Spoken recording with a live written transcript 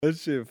That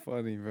shit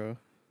funny, bro.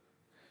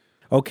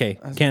 Okay,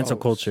 That's cancel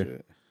old culture.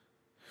 shit.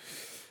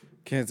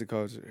 Cancel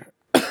culture.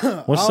 What's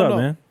I up, don't know.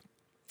 man?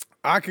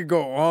 I could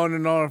go on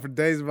and on for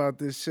days about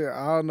this shit.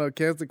 I don't know,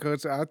 cancel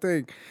culture.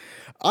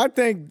 I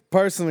think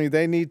personally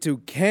they need to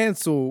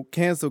cancel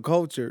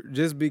culture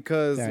just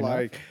because Fair enough.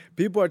 like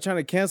people are trying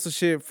to cancel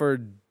shit for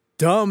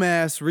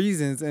dumbass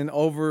reasons and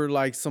over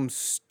like some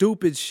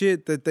stupid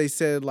shit that they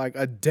said like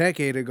a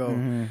decade ago.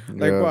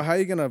 Like, bro, how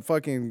you gonna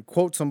fucking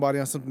quote somebody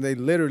on something they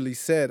literally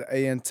said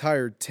a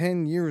entire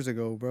 10 years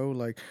ago, bro?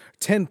 Like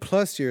 10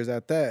 plus years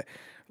at that.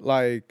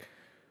 Like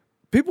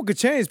people could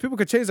change. People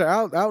could change their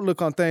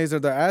outlook on things or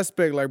their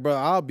aspect. Like, bro,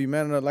 I'll be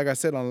man enough. Like I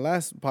said on the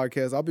last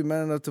podcast, I'll be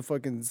man enough to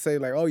fucking say,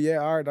 like, oh yeah,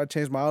 all right, I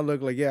changed my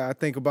outlook. Like, yeah, I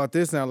think about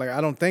this now. Like, I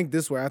don't think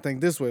this way. I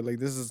think this way. Like,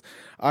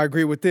 I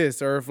agree with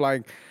this. Or if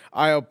like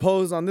I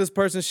oppose on this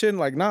person's shit, and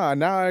like, nah,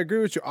 now I agree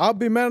with you. I'll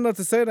be man enough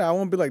to say that. I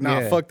won't be like, nah,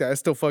 Yeah. fuck that. It's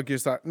still fuck your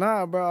side.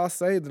 Nah, bro, I'll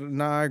say that.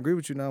 Nah, I agree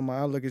with you. Now my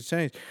outlook has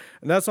changed,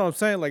 and that's what I'm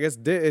saying. Like,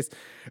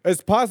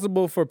 it's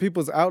possible for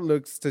people's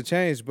outlooks to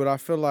change, but I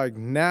feel like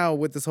now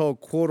with this whole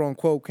quote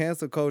unquote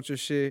cancel culture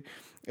shit,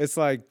 it's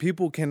like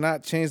people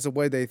cannot change the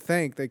way they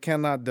think. They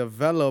cannot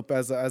develop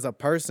as a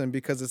person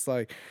because it's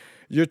like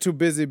you're too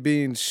busy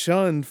being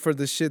shunned for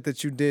the shit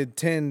that you did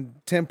 10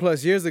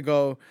 plus years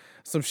ago.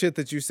 Some shit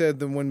that you said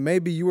then when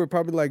maybe you were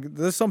probably like,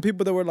 there's some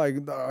people that were like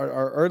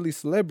are early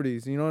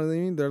celebrities, you know what I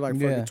mean? They're like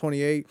fucking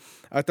 28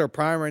 at their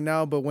prime right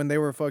now, but when they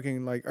were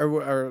fucking like,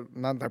 or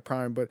not their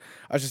prime, but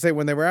I should say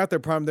when they were at their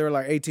prime, they were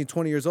like 18,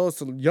 20 years old.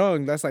 So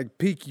young, that's like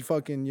peak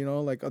fucking, you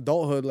know, like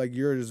adulthood. Like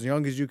you're as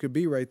young as you could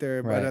be right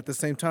there. Right. But at the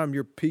same time,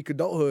 you're peak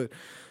adulthood.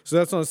 So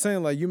that's what I'm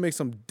saying. Like you make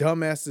some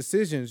dumbass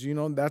decisions, you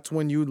know, that's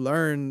when you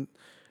learn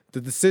the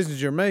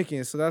decisions you're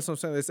making. So that's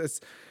what I'm saying.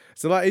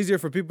 It's a lot easier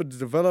for people to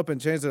develop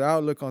and change their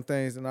outlook on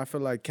things. And I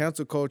feel like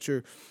cancel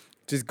culture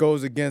just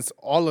goes against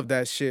all of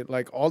that shit.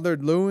 Like all they're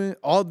doing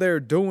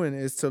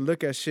is to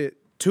look at shit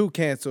to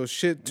cancel,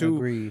 shit to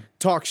Agreed.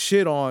 talk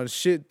shit on,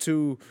 shit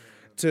to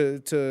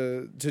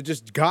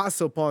just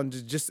gossip on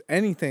just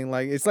anything.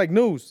 Like it's like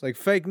news, like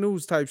fake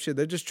news type shit.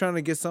 They're just trying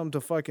to get something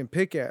to fucking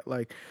pick at.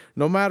 Like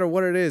no matter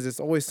what it is, it's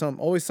always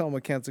something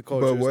with cancel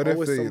culture. But what It's if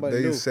always somebody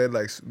they new. said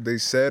like they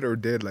said or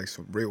did like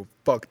some real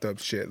fucked up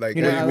shit? Like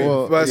You know, I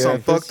mean, but some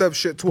if it's- fucked up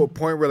shit to a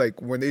point where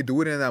like when they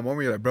do it in that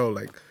moment, you're like, bro,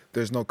 like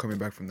there's no coming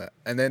back from that.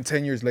 And then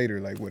 10 years later,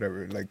 like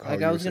whatever, like how Like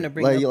you I were was gonna saying.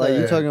 bring Like up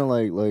you're the,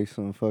 talking like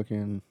some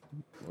fucking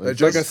Like,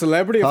 Like a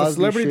celebrity, if a Cosby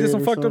celebrity did shit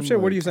some or fucked up shit,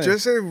 something, what are you saying?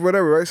 Just say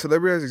whatever, right?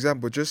 Celebrity as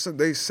example. Just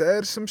they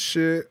said some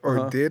shit or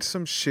Uh-huh. did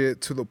some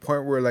shit to the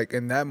point where like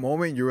in that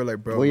moment you were like,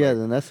 bro, well, yeah, like,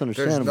 then that's there's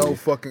understandable. no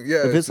fucking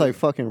if it's like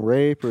fucking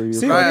rape or you're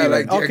See, right, even-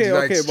 like okay,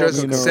 like okay, just but,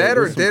 you know, said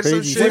or there's some did some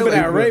crazy shit. See, shit but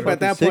like, at rape at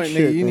that sick point,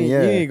 shit, nigga, you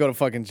then need to go to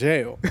fucking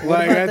jail.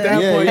 Like at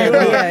that Yeah, point, yeah. you know,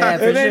 Yeah,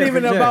 for it ain't sure,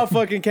 even for sure. about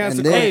fucking cancel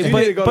And then- culture. Hey, You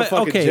need to go to but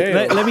fucking okay,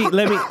 jail. let me.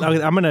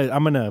 Okay,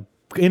 I'm gonna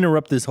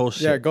interrupt this whole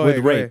shit Yeah, go with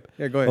ahead, go rape. ahead.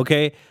 Yeah, go ahead.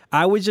 Okay,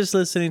 I was just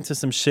listening to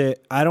some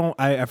shit.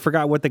 I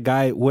forgot what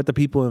the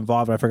people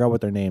involved. I forgot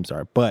what their names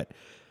are. But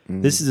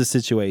this is a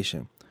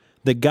situation.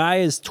 The guy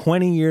is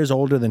 20 years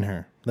older than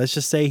her. Let's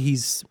just say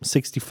he's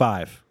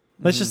 65.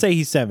 Let's just say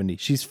he's 70.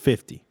 She's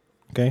 50.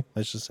 Okay,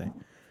 let's just say.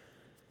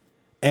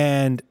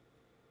 And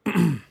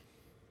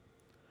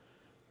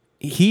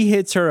he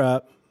hits her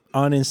up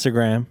on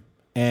Instagram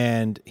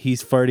and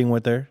he's flirting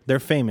with her. They're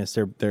famous.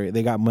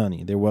 They got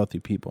money. They're wealthy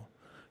people.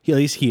 At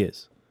least he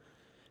is.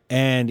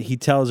 And he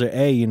tells her,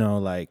 "Hey,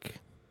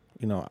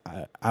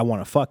 I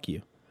want to fuck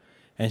you."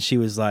 And she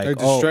was like, Like,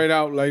 just "Oh, straight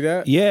out like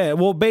that. yeah."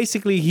 Well,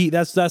 basically,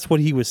 that's what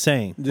he was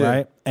saying, Yeah.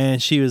 right?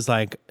 And she was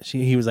like,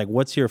 he was like,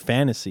 "What's your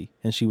fantasy?"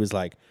 And she was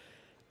like,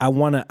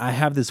 I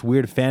have this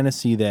weird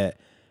fantasy that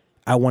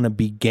I want to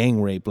be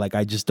gang raped. Like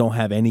I just don't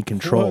have any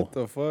control." What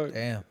the fuck?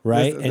 damn.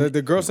 Right?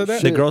 The girl said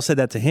that. The girl said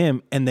that to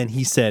him, and then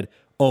he said,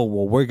 "Oh,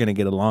 well, we're gonna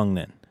get along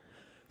then."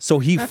 So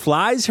he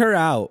flies her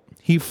out.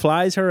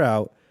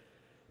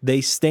 They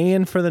stay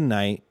in for the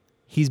night.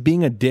 He's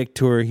being a dick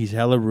to her. He's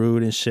hella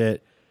rude and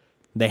shit.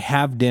 They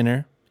have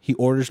dinner. He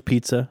orders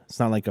pizza. It's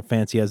not like a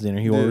fancy ass dinner.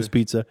 He orders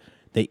pizza.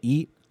 They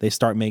eat. They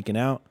start making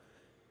out.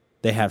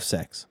 They have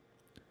sex.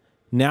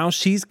 Now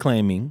she's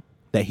claiming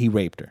that he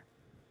raped her.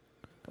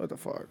 What the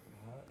fuck?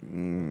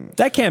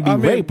 That can't be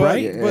rape, but,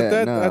 right? But Yeah,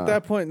 that nah. at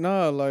that point,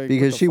 nah, like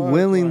because what the she fuck, like,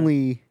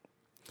 willingly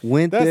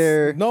went that's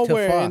there.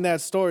 nowhere fuck. in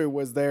that story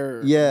was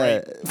there. Yeah,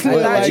 rape. I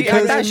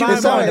thought she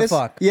was going to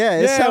fuck. Yeah,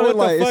 it Yeah, sounded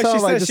what the like fuck? She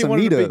said just she a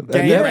wanted to be meetup.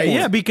 gang Yeah, raped.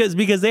 yeah,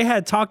 because they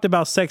had talked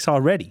about sex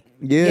already.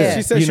 Yeah,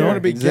 She said You she know? wanted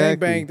to be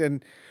Exactly. gangbanged,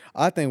 and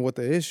I think what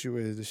the issue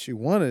is that she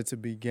wanted to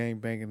be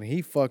gangbanged, and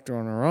he fucked her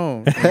on her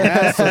own. And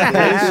that's what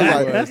the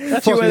issue was.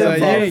 Fuck She was that like,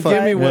 "You didn't motherfucker."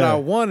 give me what Yeah. I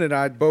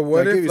wanted. But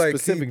what give if you like he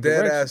specific dead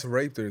direction." ass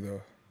raped her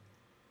though?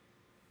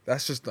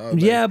 That's just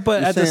Yeah,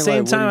 but You're at the saying, same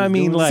like, what time, he I was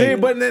mean, doing? like, See,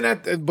 but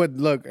then, but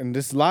look, and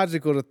this is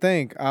logical to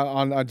think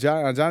on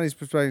Johnny's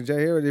perspective. Jay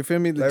here, you feel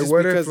me? like Just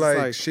what because if it's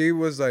like she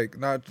was like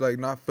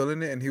not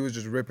feeling it and he was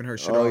just ripping her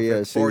shit Oh, off yeah,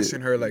 and see,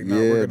 forcing her like, yeah, nah,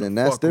 we're then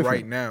gonna that's fuck right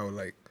different. now.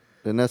 Like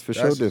then that's for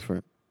sure That's-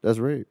 different. That's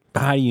rape.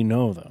 How do you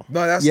know though?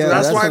 No, that's Yeah,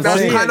 that's that's why what that's I'm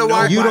saying. kind of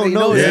why You don't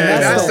know. Yeah,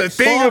 That's that's the the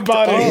thing fuck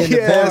about up. it. Yeah,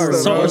 Yeah, that's that's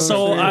the So the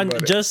so thing on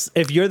about it. just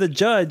if you're the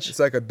judge, It's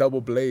like a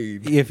double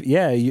blade.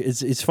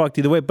 it's fucked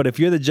either way. But if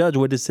you're the judge,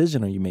 what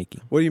decision are you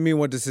making? What do you mean?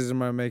 What decision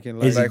am I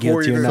making? Is he Like, who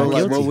are guilty you or gonna- not So like,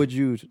 guilty? what would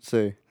you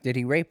say? Did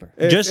he rape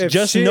her?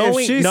 Just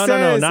knowing-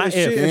 no, not if.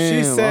 if. If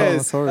she Damn, says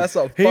that's hard. That's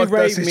a he fucked up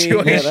raped me.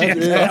 situation.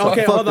 Yeah, that's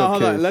Okay, a hold fucked on, up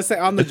hold on. case. Let's say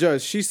I'm the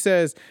judge. She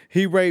says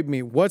he raped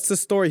me. What's the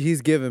story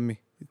he's giving me?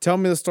 Tell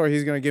me the story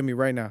he's gonna give me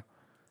right now.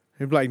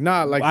 He'd be like,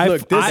 nah, like,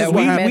 look, this is what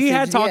we happened. had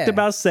Message, talked yeah.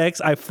 about sex.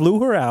 I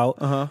flew her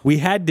out. We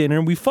had dinner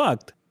and we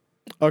fucked.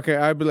 Okay,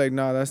 I'd be like,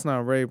 nah, that's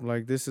not rape.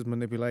 Like, this is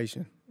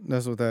manipulation.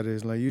 That's what that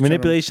is. Like, you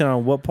Manipulation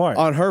on what part?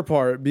 on her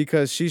part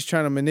because she's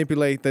trying to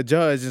manipulate the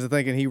judge into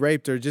thinking he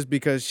raped her just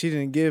because she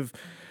didn't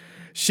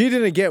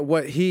get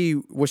what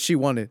she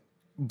wanted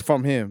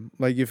from him.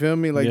 Like, you feel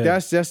me? Like, Yeah.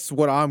 that's just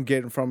what I'm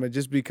getting from it.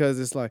 Just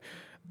because it's like,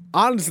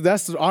 honestly,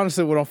 that's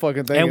honestly what I'm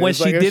fucking thinking. And what It's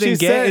she like, if didn't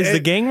get said is the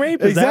it- gang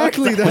rape? Is that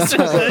Exactly. That's I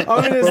mean, it's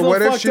But so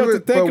what if fucked she up to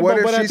was- think but what about,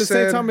 if but she at the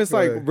same said- time, it's Go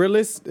like ahead.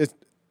 realist.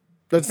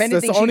 That's If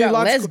anything, the she only got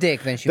logical. less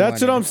dick than she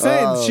That's wanted. what I'm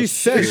saying. Oh, She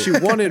said she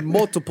wanted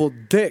multiple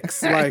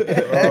dicks, like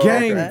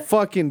gang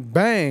fucking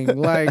bang,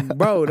 like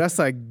bro, that's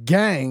a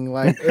gang,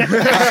 like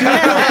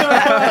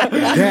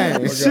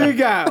gang. She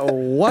got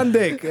one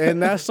dick,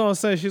 and that's what I'm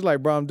saying. She's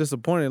like, bro, I'm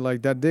disappointed.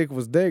 Like that dick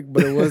was dick,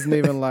 but it wasn't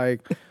even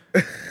like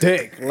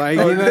dick. Like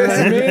you know what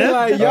I mean?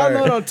 Like y'all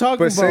know what I'm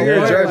talking But about. say you're a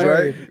right? judge, Like,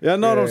 right? Y'all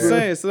know what I'm Yeah.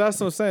 saying. So that's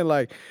what I'm saying.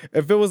 Like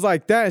if it was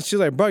like that, and she's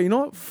like, bro, you know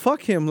what?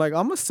 Fuck him. Like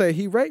I'm gonna say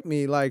he raped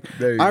me. Like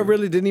There you I go.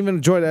 really didn't even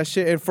enjoy that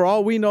shit. And for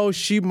all we know,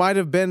 she might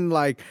have been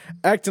like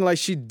acting like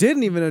she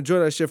didn't even enjoy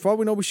that shit. For all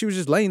we know, she was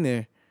just laying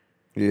there.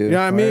 Yeah. You know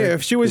what I mean?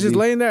 If she was Could just be.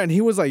 laying there and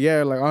he was like,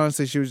 yeah, like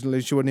honestly, she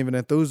wasn't even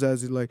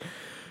enthusiastic. Like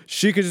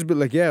she could just be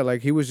like, yeah,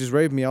 like he was just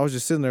raping me. I was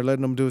just sitting there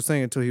letting him do his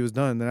thing until he was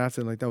done. Then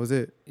after, like that was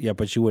it. Yeah,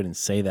 but you wouldn't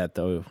say that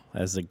though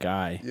as a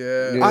guy.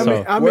 Yeah. Yeah. I So-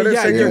 mean, What if,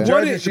 yeah, say, you you're judging,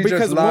 wouldn't she because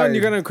just one, lied?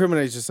 you're gonna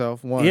incriminate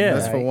yourself. One, Yeah.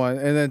 that's for Right. one,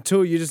 and then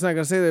two, you're just not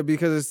gonna say that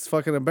because it's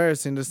fucking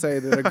embarrassing to say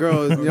that a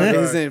girl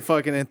isn't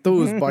fucking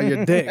enthused by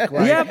your dick.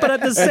 Like, Yeah, but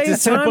at the it's same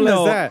as simple time, as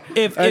though, that.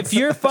 if It's-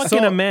 you're fucking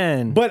so- a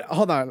man, But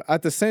hold on,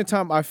 at the same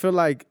time, I feel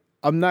like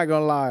I'm not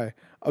gonna lie.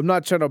 I'm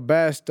not trying to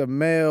bash the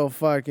male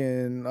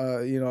fucking,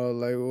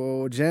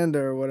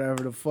 gender or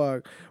whatever the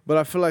fuck. But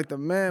I feel like the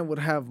man would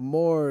have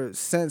more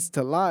sense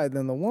to lie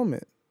than the woman,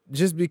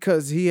 just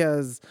because he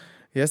has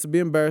to be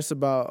embarrassed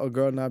about a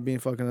girl not being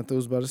fucking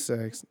enthused by the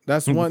sex.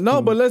 That's one.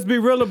 No, but let's be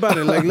real about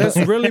it. Like, let's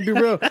really be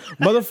real.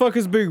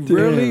 Motherfuckers be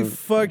really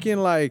fucking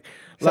like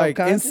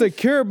Subconscious?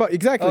 insecure about Oh,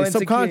 insecure,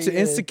 subconscious, yeah.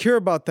 insecure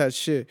about that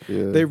shit.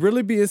 Yeah. They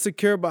really be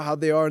insecure about how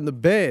they are in the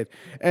bed.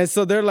 And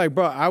so they're like,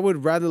 bro, I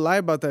would rather lie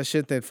about that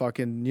shit than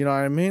fucking, you know what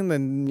I mean?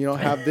 Than,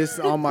 have this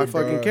on my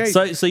fucking cake.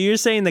 so you're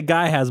saying the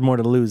guy has more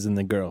to lose than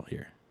the girl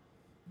here.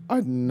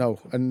 I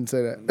didn't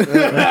say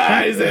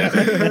that.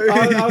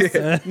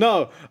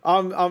 No,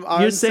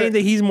 I'm You're saying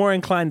that he's more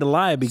inclined to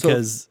lie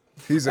because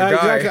He's a guy.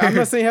 Exactly. I'm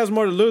not saying he has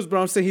more to lose, but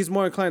I'm saying he's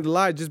more inclined to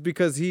lie just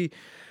because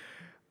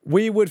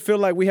we would feel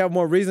like we have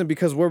more reason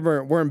because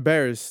we're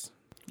embarrassed.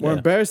 We're Yeah.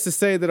 embarrassed to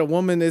say that a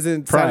woman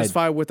isn't Pride.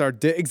 satisfied with our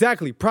dick.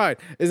 Exactly, pride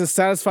isn't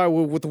satisfied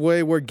with the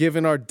way we're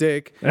giving our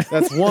dick.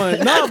 That's one.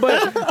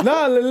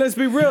 Let's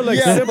be real. Like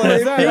Yeah, simple but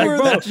as if that. you Like, were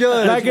bro, the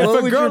judge, like if what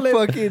a would girl,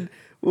 your fucking,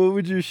 what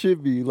would your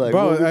shit be like?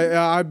 bro, what would-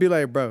 I'd be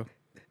like, bro.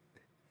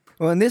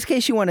 Well, in this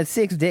case, she wanted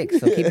 6 dicks,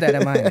 so keep that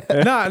in mind.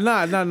 Nah. In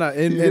gonna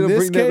this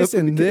bring that case, up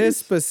in in the this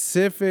case?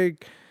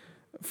 specific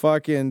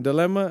fucking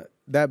dilemma,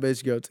 that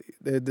bitch guilty.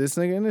 This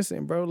nigga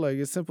innocent, bro. Like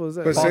it's simple as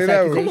that. But False say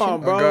that. accusation? Come on,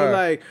 Oh, bro. God.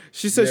 Like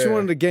she said she Yeah.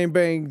 wanted to game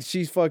bang.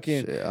 She's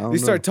fucking. Shit, I don't you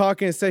start know.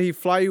 talking and say he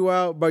fly you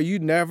out, bro. You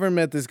never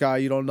met this guy.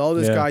 You don't know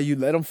this Yeah. guy. You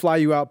let him fly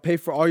you out. Pay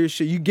for all your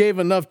shit. You gave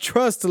enough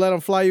trust to let him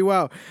fly you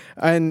out,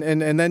 and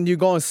then you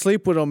go and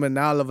sleep with him, and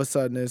now all of a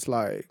sudden it's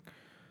like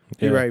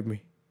he Yeah. raped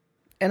me.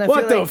 And I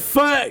What feel the like,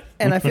 fuck?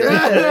 and I feel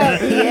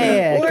like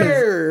yeah, 'cause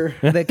Where?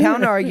 the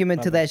counter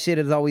argument to that shit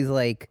is always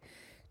like,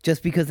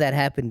 just because that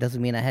happened doesn't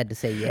mean I had to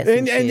say yes.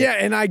 And shit. yeah,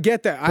 and I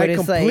get that. I But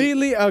it's like,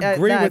 completely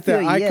agree nah, I with that.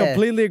 feel you, I yeah.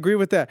 completely agree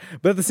with that.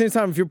 But at the same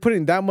time, if you're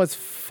putting that much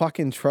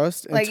fucking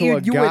trust Like, into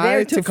a you were guy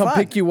there to to come fuck.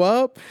 pick you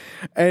up,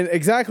 and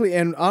exactly,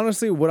 and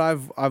honestly, what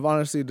I've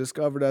honestly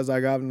discovered as I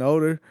gotten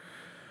older,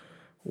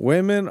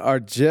 women are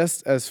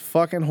just as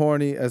fucking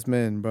horny as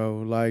men, bro.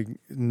 Like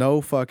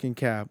no fucking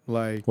cap.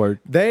 Like Word.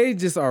 they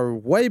just are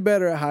way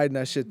better at hiding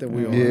that shit than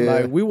we are. Yeah,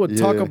 Like we will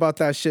talk yeah. about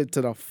that shit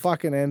to the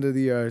fucking end of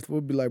the earth.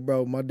 We'll be like,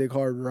 bro, my dick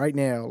hard right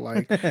now.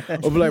 Like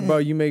we'll be like, bro,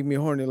 you make me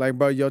horny. Like,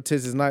 bro, your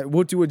tits is not.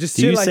 What you would just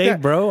do shit you like say,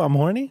 that. bro, I'm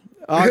horny?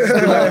 I'll just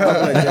be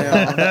like,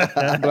 damn.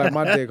 I'll be like,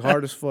 my dick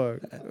hard as fuck.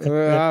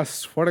 I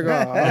swear to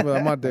God, I'll be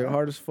like, my dick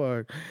hard as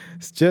fuck.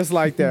 It's just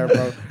like that,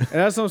 bro. And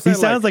that's what I'm He saying.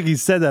 sounds like he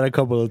said that a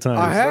couple of times.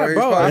 I have, he's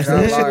bro. probably I've said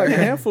not this shit like a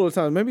lying. handful of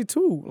times, maybe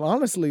 2.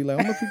 Honestly, like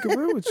I'm gonna keep it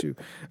real with you.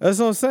 That's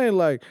what I'm saying.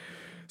 Like,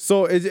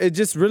 so it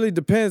just really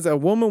depends. A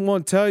woman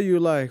won't tell you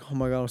like, oh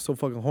my God, I'm so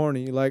fucking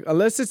horny. Like,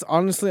 unless it's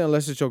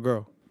your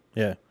girl.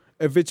 Yeah.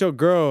 If it's your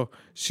girl,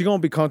 she gonna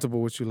be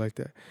comfortable with you like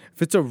that.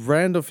 If it's a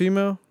random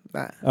female,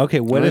 Nah. Okay,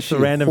 what Unless if the she's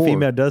a random whore.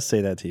 female does say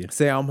that to you?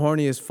 Say I'm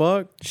horny as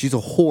fuck. She's a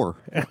whore.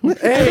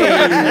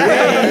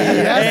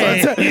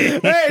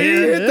 Hey,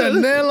 you hit the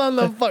nail on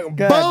the fucking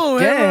boom,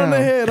 hammer on the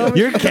head. homie.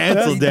 You're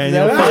canceled,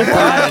 Daniel. That's-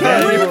 Fuck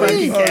that. What do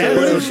you mean?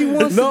 What if she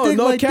wants to dick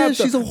like cap this?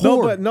 though. She's a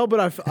whore. No, but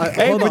I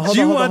Hey, hold on, but hold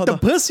you on, want hold the on.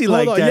 pussy Hold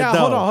like on, that, yeah,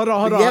 though. hold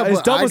on. Yeah, It's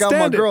but double I got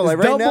standard. my girl. Like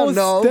It's right now, double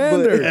no.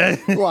 standard.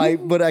 But,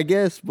 like, but I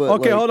guess. But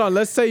Okay, like, hold on.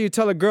 Let's say you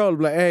tell a girl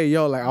like, "Hey,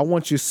 yo, like I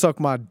want you to suck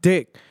my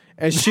dick,"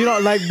 and she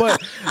don't like.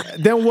 But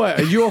then what?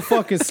 Are you a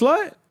fucking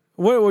slut?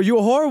 What? Were you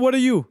a whore? What are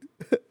you?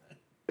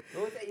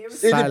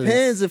 It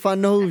depends if I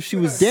know if she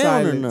was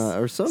down or not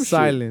or some shit.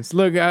 Silence.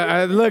 Look,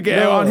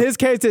 on his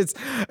case,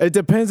 it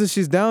depends if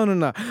she's down or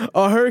not.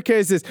 On her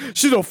case,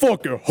 she's a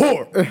fucking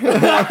whore.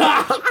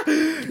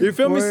 You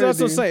feel me? So that's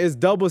what I'm saying. It's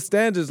double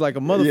standards like a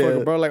motherfucker,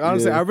 Yeah, bro. Like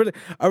honestly, yeah.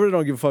 I really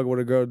don't give a fuck what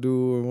a girl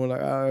do or what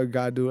like a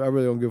guy do. I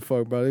really don't give a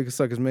fuck, bro. They can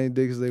suck as many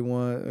dicks as they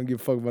want. I don't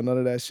give a fuck about none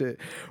of that shit.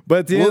 But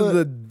at the end of What?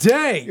 the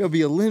day, There'll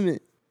be a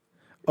limit.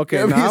 okay,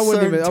 Gotta no, be a I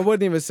certain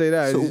wouldn't even say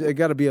that. So- It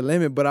got to be a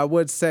limit. But I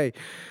would say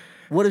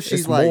What if she's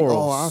It's like, morals.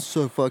 oh, I'll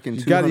suck fucking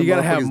you 200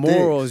 gotta have motherfuckers' dicks.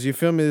 morals. You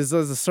feel me? There's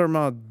a certain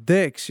amount of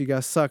dicks you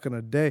got suck in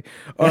a day,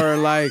 or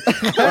like,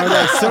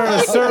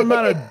 certain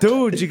amount of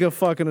dudes you can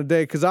fuck in a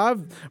day. Cause I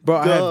have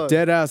Dog.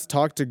 dead ass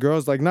talked to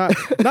girls, like not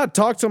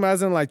talk to them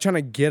as in like trying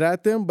to get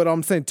at them, but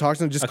I'm saying talk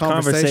to them just A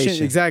conversation.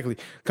 conversation. Exactly,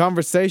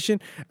 conversation.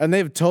 And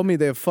they've told me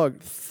they've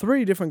fucked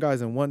 3 different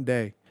guys in one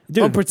day,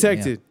 Dude,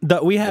 unprotected.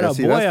 We had Yeah, a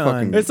see, boy that's on.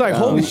 fucking- It's like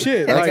holy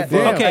shit, I like got-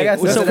 damn. Okay, I got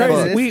so something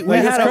about we this. we Like,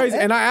 it's had crazy.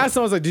 And I asked him,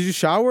 I was like, did you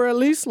shower at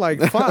least?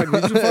 Like, fuck,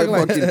 did you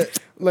fucking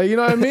like you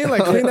know what I mean?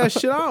 Like, clean that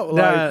shit out.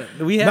 Like,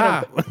 Nah, we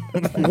had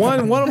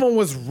one of them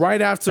was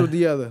right after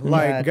the other.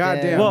 Like, God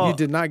goddamn, damn. Well- you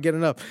did not get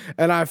enough.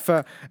 And I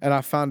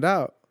found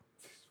out.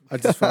 I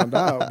just found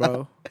out,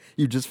 bro.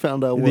 You just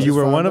found out what? you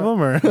were one of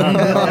them, or Nah.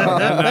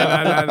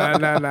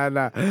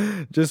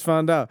 Just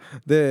found out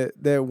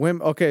that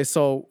women. Okay,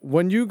 so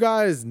when you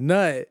guys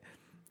nut.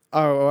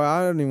 Oh,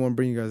 I don't even want to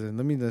bring you guys in.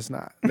 Let me just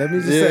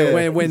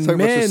say when Talk about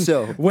men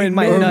yourself. when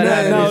might men nut nut,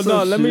 at no it.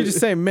 Some let me shit. just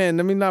say men.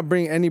 Let me not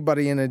bring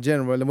anybody in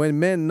general. When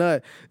men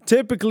nut,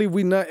 typically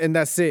we nut and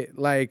that's it.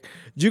 Like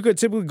you could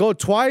typically go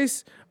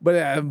twice,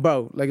 but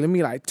bro, like let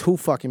me like 2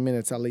 fucking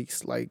minutes at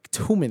least, like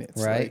 2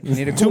 minutes. Right. Like, You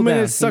need a 2 cool down.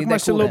 minutes, You suck need my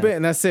that shit a cool little down. bit,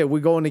 and that's it. We're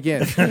going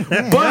again.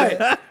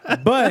 but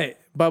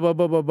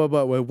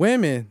with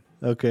women,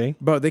 okay?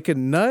 bro, they could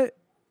nut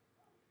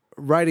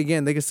right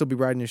again. They can still be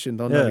riding your shit and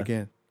don't nut Yeah.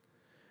 again.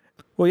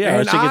 Well, yeah,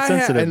 our shit gets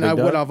sensitive. And big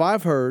what dog.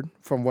 I've heard,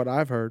 from what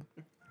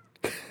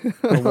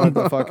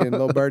the fucking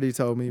little birdie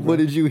told me, bro. What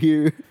did you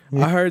hear?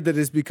 I heard that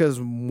it's because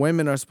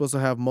women are supposed to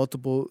have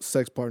multiple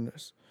sex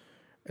partners,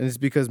 and it's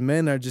because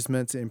men are just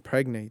meant to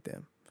impregnate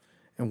them,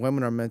 and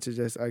women are meant to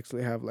just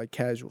actually have like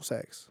casual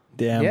sex.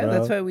 Damn, Yeah, bro.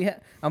 that's why we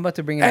have. I'm about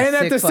to bring in. And a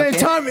at sick the same fucking-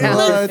 time, it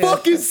makes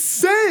fucking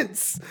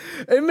sense.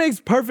 It makes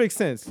perfect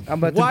sense. I'm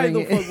about to Why bring the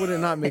it- fuck would it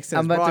not make sense?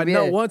 I'm about Bro, to I be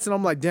know a- once, and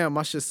I'm like, damn,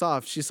 my shit's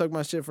soft. She sucked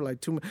my shit for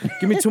like 2 minutes.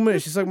 Give me 2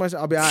 minutes. She sucked my shit.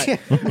 I'll be all right.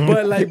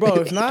 But like, bro,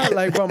 if not,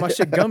 like, bro, my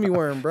shit gummy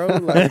worm, bro.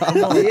 Like,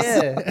 come on.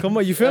 Yeah. Come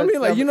on, you feel me?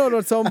 Like, you know what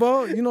I'm talking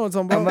about? You know what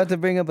I'm talking I'm about? about to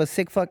bring up a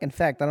sick fucking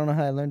fact. I don't know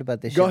how I learned about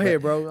this. Go shit,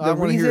 ahead, but bro. I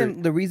wanna hear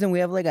it. The reason we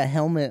have like a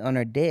helmet on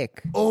our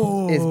dick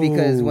is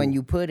because when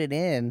you put it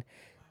in,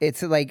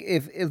 it's like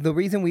if the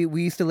reason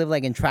we used to live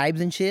like in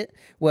tribes and shit.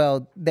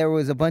 Well, there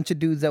was a bunch of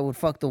dudes that would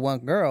fuck the one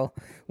girl.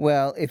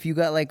 Well, if you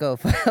got like a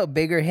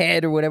bigger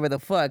head or whatever the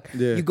fuck,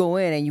 Yeah. you go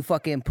in and you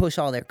fucking push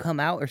all their come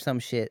out or some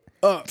shit.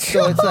 So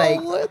it's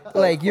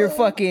like you're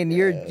fucking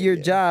your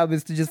job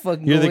is to just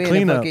fucking You're go the in and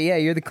cleanup. fucking, yeah,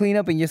 you're the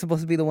cleanup and you're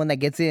supposed to be the one that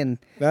gets in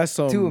That's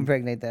some. to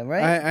impregnate them,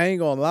 right? I ain't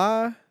gonna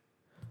lie.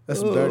 That's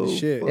some dirty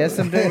shit. That's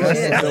some dirty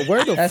shit.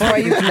 Where the That's fuck? why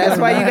you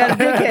got a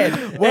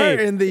dickhead. Where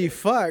in the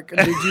fuck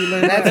did you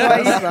learn That's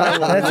that?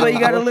 that's why you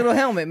got a little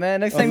helmet,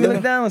 man. Next time you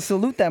look down,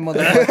 salute that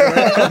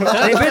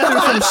motherfucker. They've been through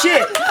some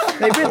shit.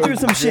 They've been through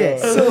some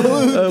shit.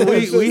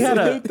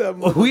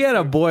 we had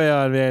a boy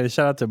on, man.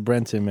 Shout out to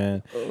Brenton,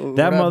 man.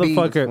 That what up, B?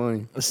 motherfucker.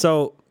 Funny.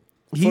 So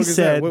he Fuck is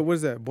that? said, What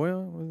is that? Boy,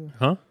 what is that?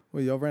 "Huh?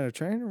 What, y'all ran a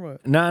train or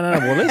what? No.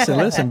 Well,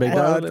 listen, big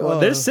dog. Well,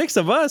 There's 6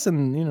 of us,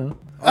 and you know.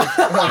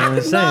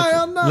 I'm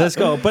saying. Let's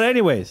go. But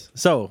anyways,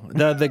 so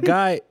the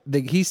guy,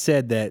 he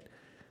said that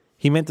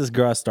he met this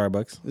girl at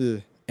Starbucks, Yeah.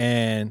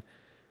 and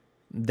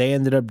they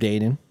ended up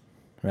dating,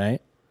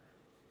 right?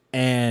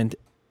 And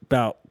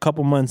about a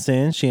couple months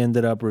in, she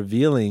ended up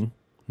revealing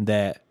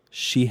that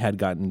she had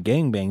gotten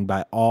gangbanged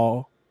by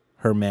all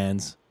her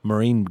man's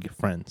Marine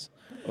friends.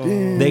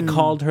 They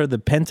called her the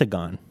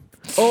Pentagon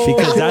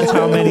because that's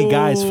how many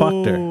guys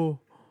fucked her.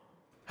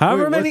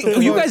 However Wait, what many,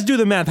 the you fuck? guys do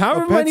the math.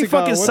 However many Pentagon,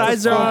 fucking what the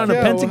sides there fuck? are on a Yeah,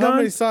 well, how Pentagon.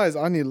 many sides?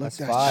 I need to look That's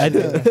that five.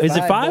 shit. Is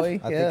it 5? boy.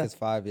 I Yeah. think it's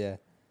 5, yeah.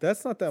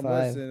 That's not that much,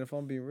 Five. then, if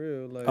I'm being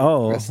real. Like,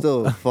 Oh, That's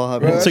still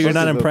 5. Bro, so you're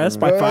not That's impressed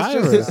by Bro, that's 5?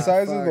 just or- the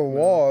size of the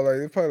wall. Like,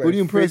 there's probably like What are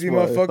you impressed 50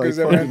 by? motherfuckers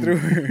that ran through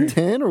her.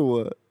 10 or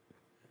what?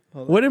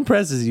 What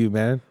impresses you,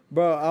 man?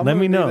 bro, I'm Let gonna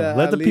me need know. that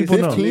Let at the least- people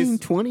know. 15,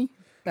 20,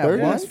 At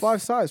 30? once? That's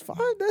 5 sides. 5,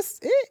 that's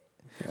it.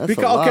 That's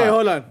Because, a lot. okay,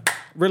 hold on.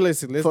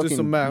 realistically, let's do Fucking-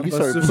 some math. you Let's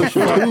started do some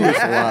pushing fucking,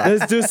 twos a lot.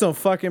 let's do some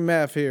fucking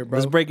math here, bro.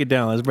 Let's break it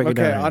down. Let's break it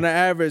Okay, down. on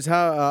average,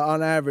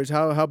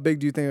 how big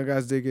do you think a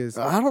guy's dick is?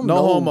 I don't no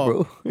know, homo.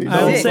 bro.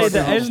 I would Six. say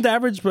that isn't the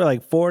average for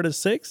like 4 to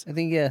 6. I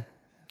think yeah.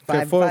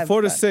 Okay,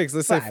 four to six.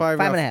 Let's say five.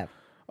 and a half.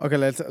 Okay,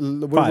 let's. What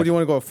do you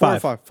want to go? 4 or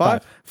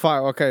 5?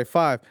 5. Okay,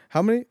 5.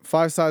 How many?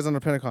 5 sides on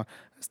the Pentagon.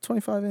 That's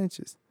 25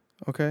 inches.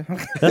 Okay,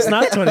 That's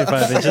not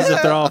 25 inches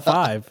if they're all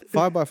 5.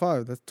 5 by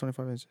 5. That's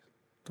 25 inches.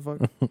 The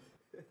fuck?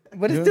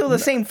 But it's still the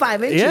same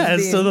 5 inches. Yeah,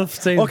 it's then. still the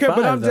same. Okay, but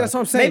 5, that's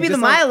what I'm saying. Maybe the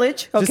Just on-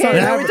 mileage. just Okay, on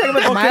now we're average. talking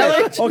about the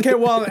mileage. Okay,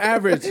 well, on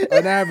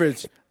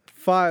average,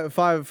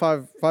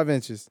 5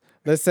 inches.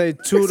 Let's say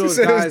two of those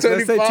said it was guys.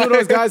 Let's say two of 25.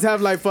 those guys have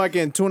like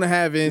fucking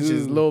 2.5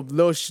 inches,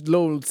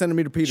 little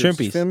centimeter peters. You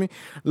Shrimpies. feel me?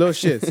 Little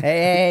shits.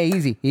 Hey,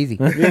 easy.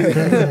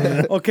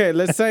 Okay,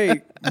 let's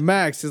say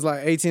max is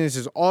like 18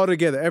 inches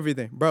altogether,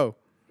 everything, bro.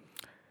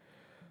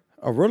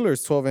 A ruler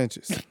is 12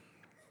 inches.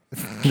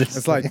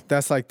 It's like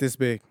that's like this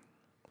big.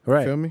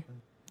 right. Feel me?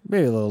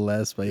 Maybe a little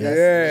less, but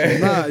yeah.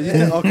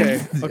 Yeah. Nah, okay.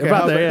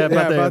 About there, yeah,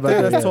 about there, about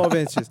there, That's yeah. 12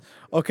 inches.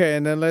 Okay,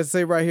 and then let's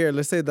say right here,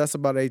 let's say that's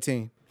about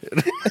 18.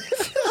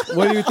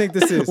 What do you think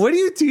this is? What are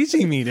you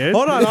teaching me, dude?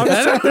 Hold on, I'm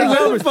just trying to think Where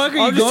numbers. the fuck are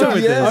you I'm just going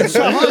trying- with I'm this?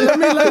 trying- hold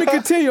on, let me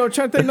continue. I'm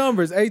trying to think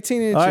numbers.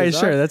 18 inches. All right,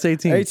 sure, that's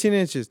 18. 18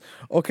 inches.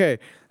 Okay,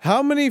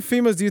 how many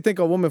females do you think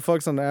a woman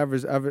fucks on the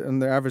average in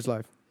their average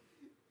life?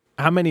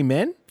 How many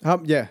men?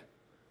 Yeah.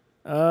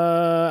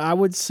 I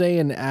would say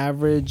an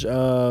average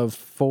of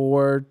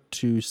 4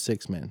 to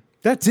 6 men.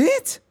 That's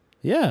it?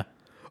 Yeah.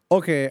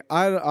 Okay,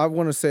 I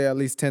want to say at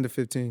least 10 to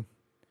 15.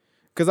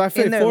 Because I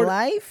feel In their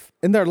life?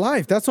 in their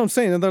life. That's what I'm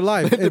saying. In their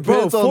life. It Bro,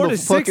 depends on 4 the to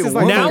 6 is fucking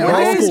like woman, bro.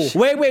 Nowadays,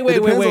 wait. It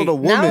depends on the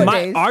woman.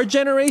 Nowadays- Our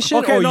generation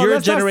or no, your let's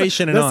not say-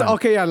 generation and let's- on?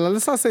 Okay, yeah,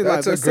 let's not say That's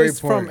life. a Let's great say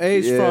from point.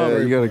 age Yeah,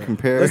 from you gotta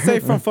compare. let's say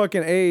from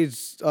fucking age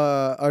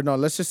or no,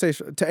 let's just say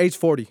to age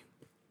 40.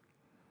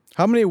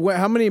 How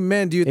many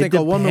men do you think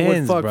a woman would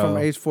depends, fuck bro. from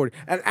age 40?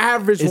 An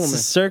average It's woman. a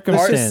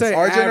circumstance. Let's just say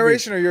Our average.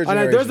 generation or your And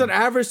there's generation? an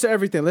average to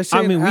everything. Let's say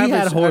I mean, an we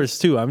had average- horse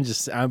too.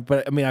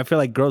 But I mean, I feel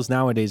like girls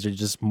nowadays are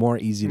just more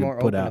easy More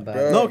to put open out. about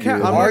Bro, it. No, I'm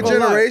not our gonna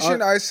lie.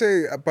 generation, I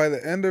say by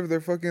the end of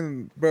their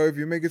fucking bro, if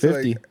you make it to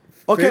 50. like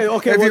Okay,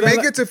 okay, if well, you then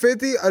make it to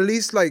 50, at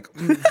least like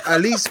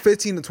at least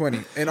 15 to 20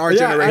 in our Yeah,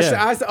 generation.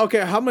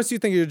 okay, how much do you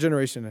think your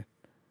generation is?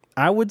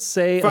 I would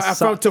say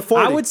From to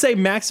 40. I would say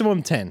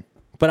maximum 10.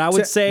 But I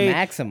would say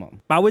Maximum.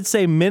 I would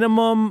say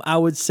minimum, I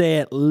would say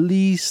at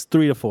least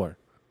 3 to 4.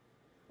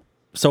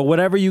 So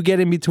whatever you get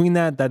in between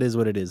that is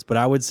what it is. But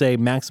I would say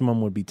maximum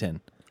would be 10.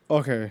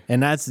 Okay.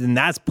 And that's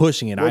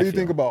pushing it. What I do you feel.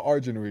 think about our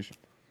generation?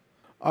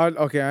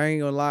 Okay, I ain't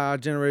gonna lie. Our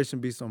generation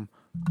be some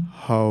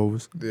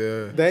hoes.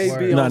 Yeah. They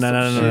be No, on some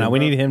no. shit, We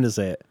bro. need him to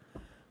say it.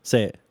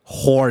 Say it.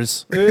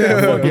 Whores.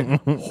 Yeah, fucking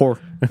Whore.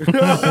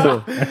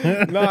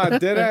 nah,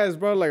 dead ass,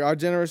 bro. Like our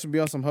generation be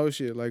on some hoe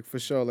shit, like for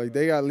sure. Like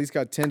they at least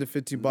got 10 to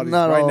 15 bodies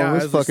Not right all. now.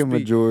 It's as we fucking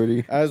speak.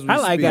 majority. As we I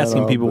like speak.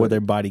 asking all, people what but-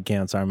 their body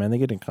counts are, man.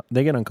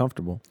 They get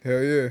uncomfortable.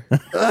 Hell yeah.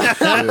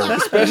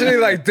 Especially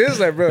like this,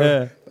 like bro.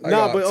 Yeah. I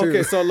Nah, got but two.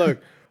 okay. So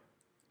look,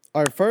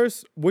 all right.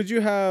 First, would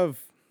you have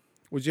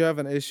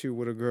an issue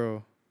with a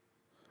girl?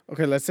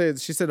 Okay, let's say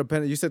she said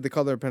you said the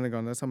color of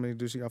Pentagon. That's how many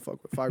dudes she got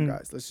fucked with. 5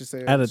 guys. Let's just say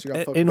she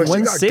got fucked In with. But she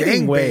one got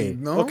sitting gangbanged, way.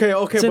 no? Okay,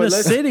 It's in but a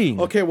let's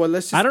sitting. Okay, well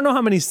let's just I don't know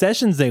how many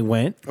sessions they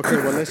went. Okay,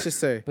 well let's just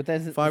say But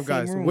that's the 5 same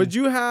guys. room. Would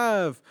you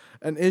have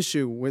an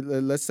issue with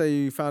let's say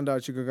you found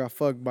out you got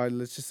fucked by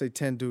let's just say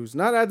 10 dudes,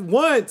 not at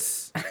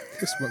once,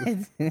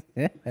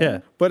 Yeah.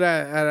 but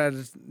at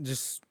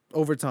just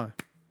over time?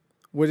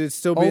 Would it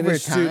still be an Over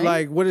issue? time?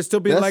 Like, would it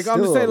still be That's like I'm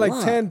just still saying a like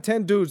lot.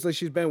 10 dudes like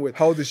she's been with?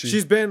 How old is she?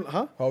 She's been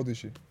How old is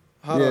she?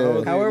 How Yeah. old are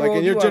you? However Like in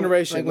old your you are,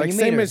 generation, like like,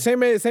 when you meet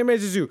same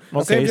age as you.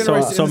 Okay, same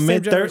generation, so in the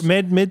same generation.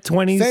 mid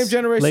 20s, Same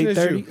generation late as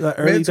 30, you.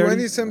 early Mid 30s.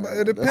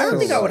 20s, it depends. I don't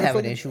think I would have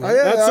an issue with Oh, it.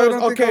 yeah, That's I so, don't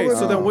think I okay. would.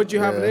 So then, would you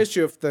have an Yeah.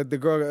 issue if the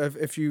girl,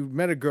 if you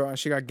met a girl and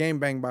she got gang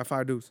banged by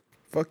 5 dudes?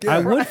 Fuck yeah. I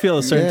would feel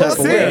a certain Yeah. type of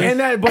See, way. and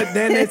that, but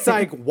then it's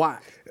like, why?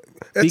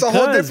 It's a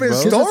whole Because,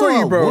 different bro.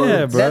 story, bro.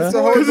 Yeah, bro. That's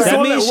the whole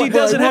That means she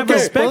doesn't have okay,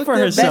 respect for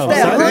herself.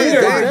 That's that son.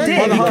 hundred Yeah. dick.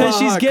 Hold on, Because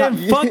she's hold on,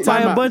 getting fucked by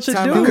a bunch of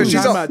Time out, dudes. Because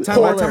she's time a out,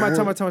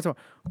 time out.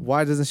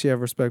 Why doesn't she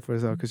have respect for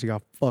herself? Because she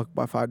got fucked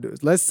by 5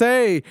 dudes. Let's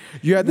say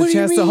you had the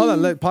chance to hold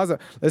on. Pause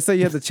it. Let's say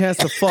you had the chance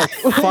to fuck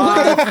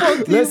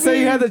 5. Let's say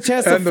you had the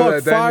chance to Handle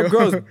fuck that, 5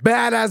 Daniel. girls,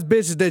 badass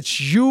bitches that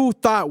you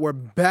thought were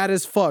bad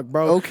as fuck,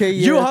 bro. Okay,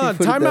 yeah, You if hold you on.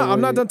 put it Time that out. I'm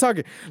way. not done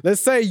talking.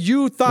 Let's say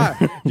you thought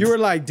you were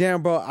like,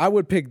 damn, bro, I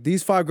would pick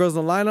these 5 girls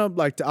in the lineup.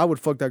 Like I would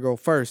fuck that girl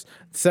first,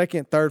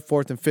 second, third,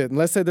 fourth, and fifth. And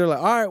let's say they're like,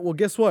 all right, well,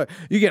 guess what?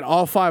 You get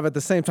all 5 at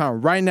the same time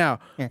right now.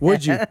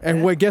 Would you?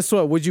 And guess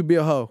what? Would you be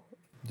a hoe?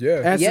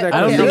 Yeah. Answer Yeah, that I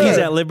don't question. think he's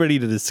Yeah. at liberty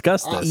to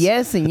discuss this.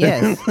 Yes and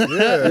yes.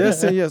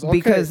 Yes and yes. Okay.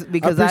 Because I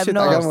I've appreciate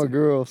known- that. I'm a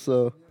girl,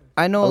 so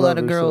I know a I lot love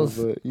of her so, girls.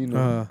 but you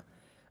know,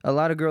 A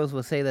lot of girls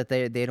will say that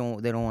they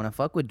don't want to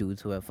fuck with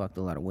dudes who have fucked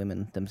a lot of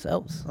women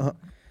themselves. So-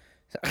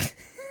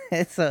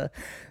 so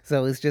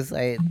it's just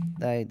I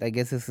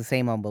guess it's the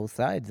same on both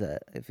sides.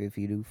 If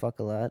you do fuck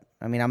a lot,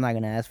 I mean, I'm not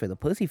gonna ask for the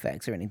pussy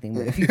facts or anything,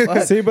 but if you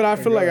fuck, See, but I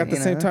feel like at the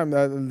you same know?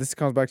 time, this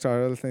comes back to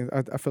our other things.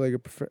 I feel like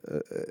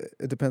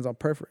it depends on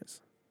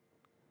preference.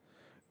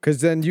 Cause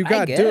then you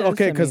got dudes. guess,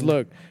 Okay, I cause mean-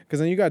 look, cause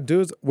then you got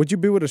dudes. Would you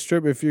be with a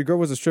stripper if your girl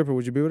was a stripper?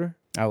 Would you be with her?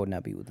 I would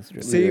not be with the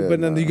stripper. See, Yeah,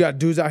 but then nah. you got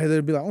dudes out here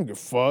that be like, I don't give a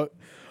fuck.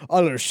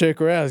 I'll let her shake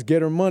her ass,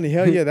 get her money.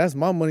 Hell yeah, that's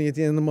my money at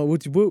the end of the month.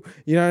 Wooty woo.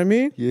 You know what I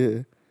mean?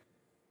 Yeah.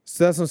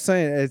 So that's what I'm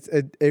saying.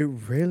 It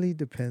really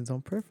depends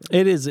on preference.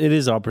 It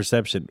is all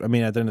perception. I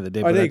mean, at the end of the day,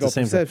 Oh, but there you at go, the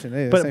same perception. time,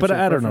 Yeah, but same but shit,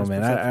 I don't know,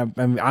 preference,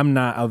 man. I'm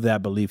not of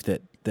that belief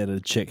that a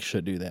chick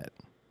should do that.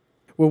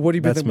 Well, what do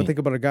you That's me. think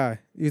about a guy?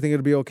 You think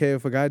it'd be okay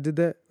if a guy did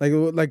that?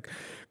 Like,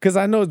 because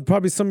I know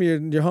probably some of your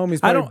homies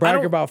I probably don't-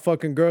 brag about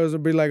fucking girls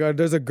and be like, oh,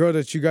 there's a girl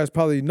that you guys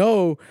probably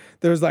know.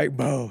 There's like,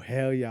 bro,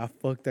 hell yeah, I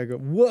fucked that girl.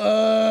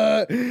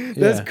 What? That's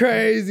Yeah.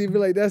 crazy. Be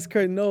like, that's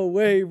crazy. No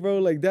way, bro.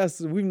 Like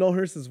we've known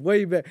her since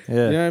way back. Yeah.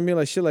 You know what I mean?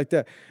 Like shit like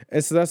that.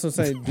 And so that's what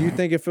I'm saying. Do you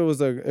think if it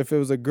was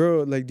a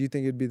girl, like, do you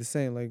think it'd be the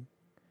same? Like,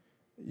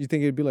 you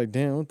think it'd be like,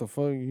 damn, what the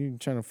fuck? You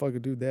trying to fuck a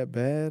dude that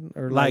bad?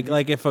 Or Like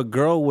if a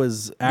girl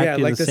was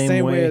acting like the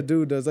same way way, a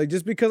dude does. Like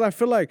just because I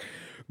feel like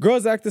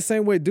girls act the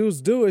same way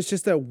dudes do, it's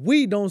just that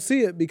we don't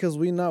see it because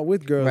we not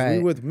with girls. We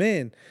Right. with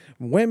men.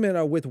 Women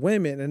are with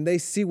women and they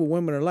see what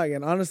women are like.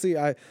 And honestly,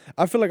 I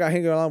feel like I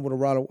hang around with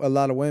a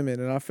lot of women,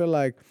 and I feel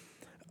like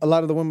a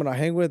lot of the women I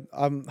hang with,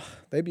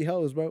 they be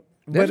hoes, bro.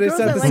 There's But it's girls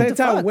at that the like same to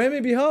time, fuck.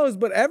 women be hoes,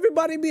 but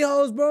everybody be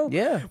hoes, bro.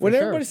 Yeah, for when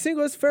sure. everybody's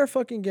single, it's fair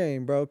fucking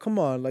game, bro. Come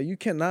on, like you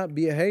cannot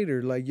be a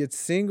hater. Like you're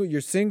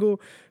single,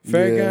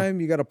 fair Yeah.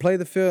 game. You got to play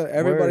the field.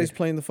 Everybody's Word.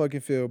 playing the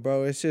fucking field,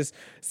 bro. It's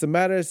the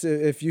matter is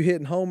if you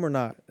hitting home or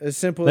not. As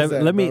simple as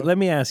that. let me bro. let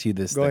me ask you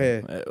this. Go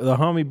then. ahead. The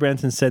homie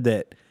Brenton said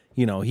that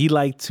he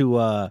liked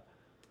to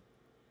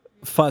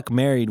fuck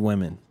married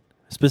women,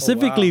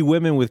 specifically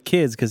women with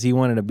kids, because he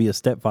wanted to be a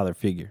stepfather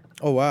figure.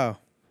 Oh wow.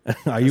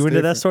 Are you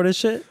into that different. sort of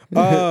shit?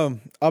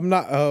 I'm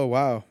not. Oh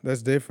wow,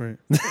 that's different.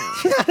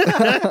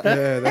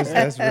 Yeah,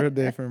 that's real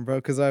different, bro.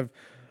 Because I'm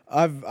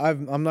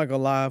not gonna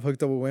lie. I've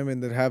hooked up with women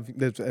that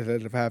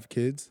have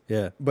kids.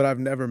 Yeah. But I've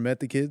never met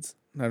the kids.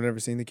 I've never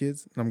seen the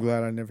kids. And I'm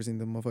glad I've never seen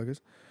them motherfuckers.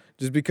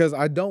 Just because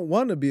I don't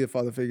want to be a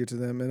father figure to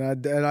them, and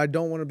I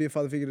don't want to be a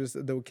father figure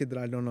to the kid that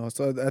I don't know.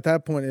 So at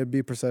that point, it'd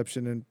be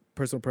perception and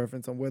personal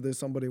preference on whether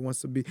somebody wants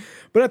to be.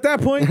 But at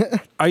that point,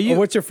 Are you-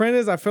 what your friend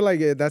is? I feel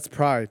like that's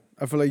pride.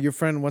 I feel like your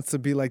friend wants to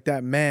be like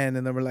that man,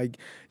 and then we're like,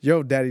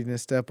 "Yo, daddy didn't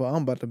step up.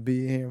 I'm about to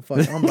be here. And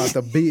fuck, I'm about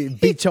to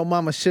beat your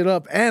mama shit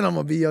up, and I'm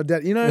gonna be your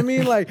dad." You know what I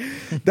mean? Like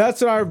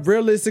that's what I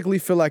realistically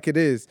feel like it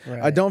is. I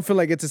Right. don't feel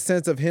like it's a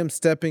sense of him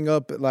stepping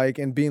up, like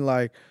and being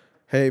like,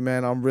 hey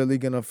man, I'm really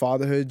gonna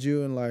fatherhood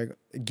you and like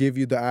give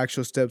you the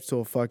actual steps to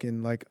a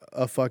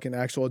fucking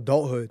actual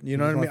adulthood. You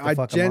know what I mean? wants to I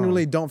fuck 'em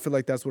genuinely on. don't feel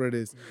like that's what it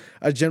is.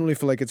 I genuinely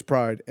feel like it's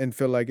pride and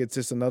feel like it's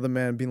just another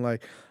man being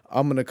like,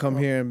 I'm gonna come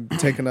here and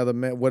take another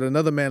man what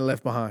another man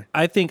left behind.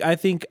 I think I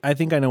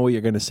know what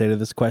you're going to say to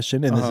this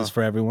question, and this is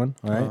for everyone.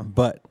 All right,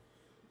 but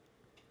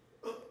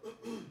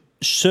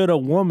should a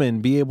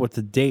woman be able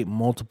to date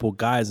multiple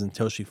guys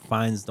until she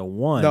finds the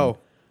one? No.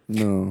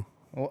 No.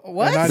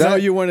 What? And I That- know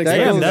you weren't that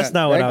expecting goes- that. that's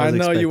not what I was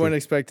know you expecting. weren't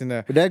expecting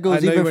that. But that I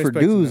goes know you even weren't for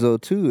expecting dudes that. though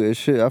too. It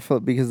should. I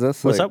felt because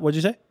that's What's like up? What'd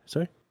you say?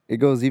 Sorry. it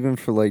goes even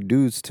for like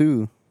dudes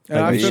too. And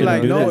Like, I we feel shouldn't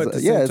like do no that. at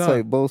the yeah, same it's time.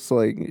 like both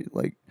like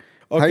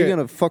how Okay. you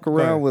gonna fuck Go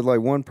around ahead. with like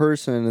one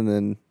person and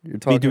then you're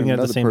talking doing to it at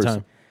the another same person?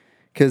 time.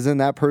 Because then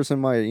that person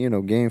might gain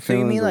feelings So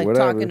you mean or like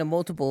whatever. talking to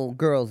multiple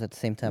girls at the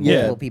same time, Yeah.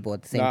 multiple people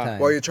at the same Nah. time?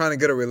 While you're trying to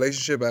get a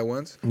relationship at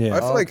once. Yeah. I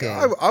feel like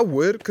Okay. I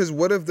would, because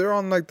what if they're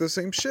on like the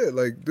same shit?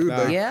 Like, dude,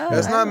 like, Yeah,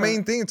 that's I not know.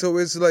 main thing. So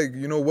it's like,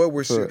 you know what,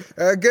 we're Sure.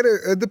 I get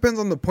it. It depends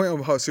on the point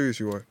of how serious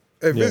you are.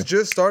 If Yeah. it's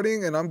just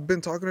starting and I've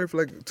been talking to her for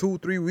like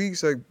 2-3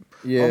 weeks, like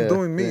Yeah, I'm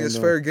doing me. yeah, It's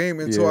no. fair game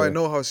until I Yeah.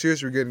 know how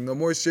serious you're getting. The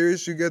more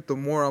serious you get, the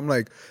more I'm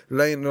like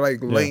laying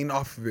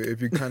off of it.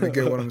 If you kind of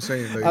get what I'm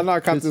saying. Like, I'm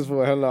not caught this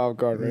for a hell off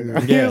guard right now.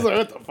 Yeah. He's like,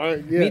 what the fuck?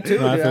 Yeah. Me too.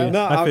 No, I feel you.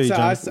 No, I feel you,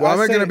 John. why am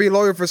I say- gonna be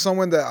loyal for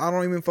someone that I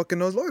don't even fucking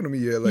know is loyal to me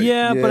yet? Like,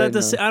 yeah, but Yeah, at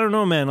the no. I don't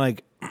know, man.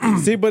 Like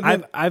See, but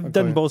then, I've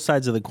done both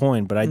sides of the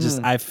coin, but I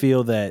just I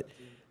feel that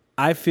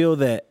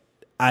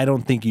I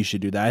don't think you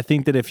should do that. I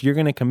think that if you're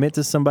going to commit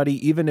to somebody,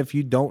 even if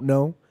you don't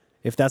know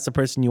if that's the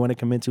person you want to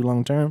commit to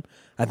long term,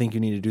 I think you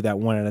need to do that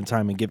one at a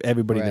time and give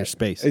everybody their Right.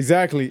 space.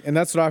 Exactly, and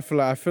that's what I feel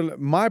like. I feel like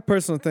my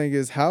personal thing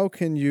is how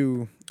can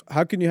you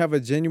have a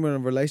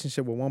genuine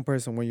relationship with one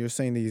person when you're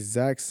saying the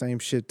exact same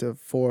shit to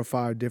 4 or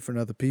 5 different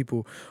other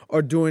people,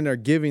 or doing or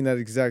giving that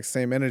exact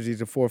same energy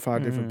to 4 or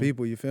 5 different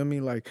people? You feel me?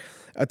 Like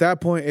at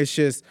that point, it's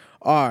just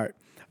all right.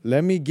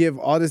 Let me give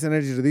all this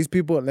energy to these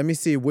people. Let me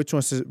see which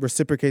one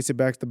reciprocates it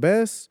back the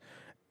best.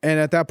 And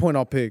at that point,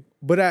 I'll pick.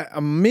 But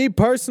me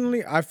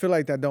personally, I feel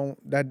like that don't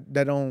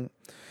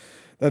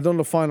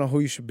define on who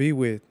you should be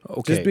with.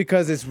 Okay. Just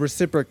because it's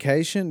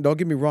reciprocation. Don't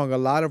get me wrong. A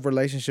lot of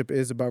relationship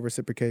is about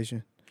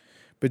reciprocation.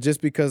 But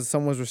just because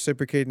someone's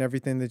reciprocating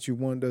everything that you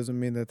want doesn't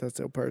mean that that's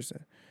their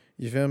person.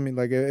 You feel me?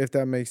 Like if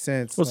that makes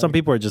sense. Well, some Like,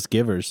 people are just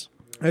givers.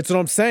 That's what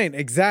I'm saying.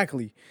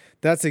 Exactly.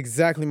 That's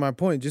exactly my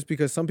point. Just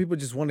because some people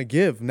just want to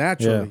give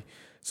naturally. Yeah.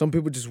 Some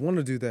people just want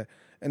to do that.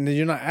 And then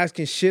you're not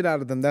asking shit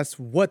out of them. That's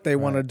what they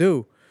want to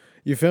do.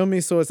 You feel me?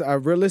 So it's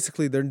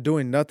realistically, they're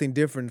doing nothing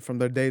different from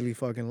their daily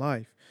fucking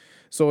life.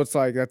 So it's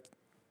like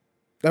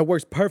that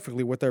works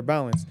perfectly with their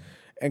balance.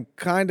 And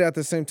kind of at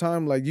the same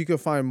time, like you can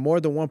find more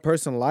than one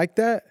person like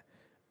that.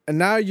 And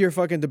now you're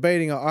fucking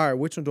debating, all right,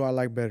 which one do I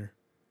like better?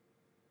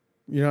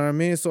 You know what I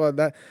mean? So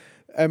that,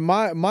 and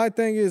my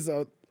thing is,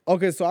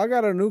 okay, so I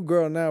got a new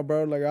girl now,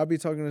 bro. Like, I'll be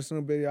talking to this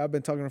new baby. I've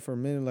been talking to her for a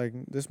minute. Like,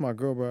 this is my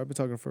girl, bro. I've been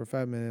talking to her for a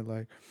fat minute.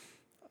 Like,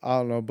 I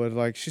don't know, but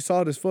like, she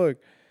saw this fuck.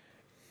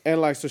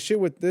 And like, so shit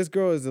with this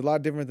girl is a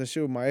lot different than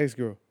shit with my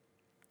ex-girl.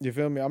 You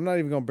feel me? I'm not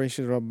even gonna bring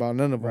shit up about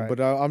none of them, but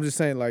I'm just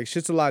saying, like,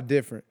 shit's a lot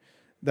different.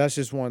 That's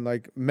just one,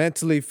 like,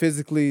 mentally,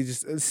 physically,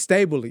 just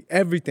stably,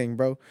 everything,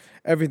 bro.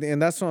 Everything.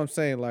 And that's what I'm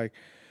saying. Like,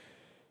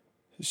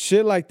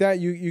 shit like that,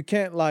 you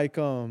can't, like,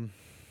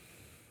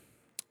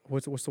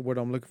 what's the word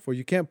I'm looking for?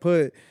 You can't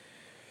put,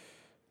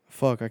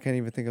 fuck, I can't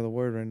even think of the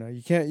word right now.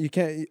 You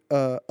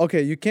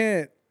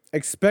can't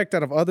expect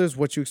out of others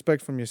what you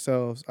expect from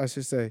yourselves, I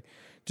should say.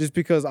 Just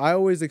because I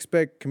always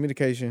expect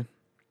communication.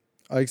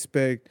 I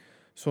expect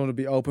someone to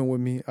be open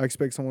with me. I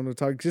expect someone to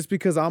talk. Just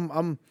because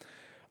I'm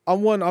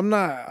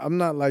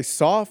not like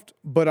soft,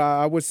 but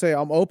I would say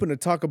I'm open to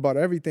talk about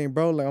everything,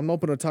 bro. Like, I'm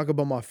open to talk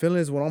about my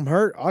feelings. When I'm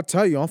hurt, I'll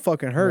tell you I'm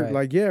fucking hurt. Right.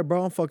 Like, yeah,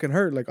 bro, I'm fucking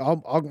hurt. Like,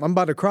 I'm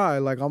about to cry.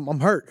 Like, I'm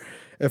hurt.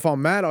 If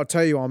I'm mad, I'll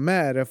tell you I'm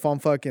mad. If I'm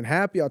fucking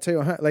happy, I'll tell you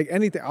I'm happy. Like,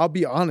 anything. I'll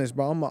be honest,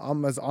 bro.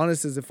 I'm as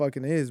honest as it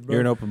fucking is, bro.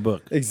 You're an open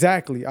book.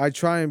 Exactly. I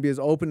try and be as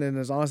open and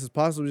as honest as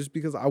possible, just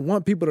because I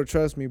want people to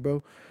trust me,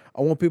 bro.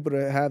 I want people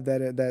to have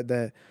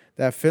that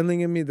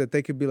feeling in me that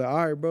they could be like,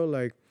 all right, bro,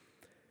 like,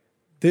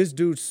 this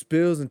dude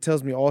spills and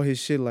tells me all his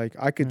shit. Like,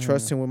 I could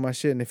trust him with my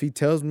shit. And if he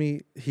tells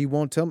me, he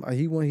won't tell me.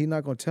 He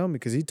not gonna tell me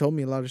because he told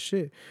me a lot of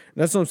shit. And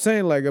that's what I'm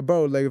saying. Like,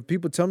 bro, like, if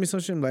people tell me some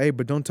shit, I'm like, hey,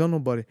 but don't tell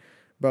nobody.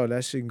 Bro,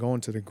 that shit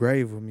going to the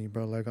grave with me,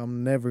 bro. Like,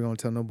 I'm never gonna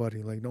tell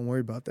nobody. Like, don't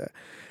worry about that.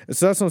 And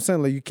so that's what I'm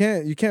saying. Like, you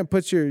can't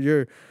put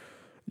your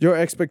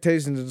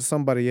expectations into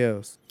somebody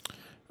else.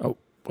 Oh,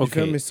 You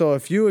feel okay. me? So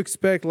if you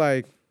expect,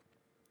 like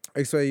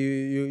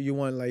you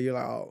want, like, you're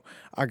like, oh,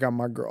 I got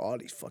my girl all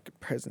these fucking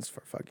presents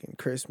for fucking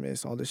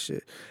Christmas, all this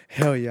shit.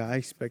 Hell yeah, I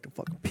expect a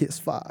fucking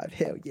PS5.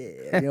 Hell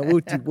yeah, you know,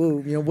 wooty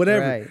woo, you know,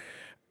 whatever. Right.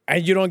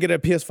 And you don't get a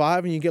PS5,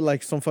 and you get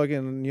like some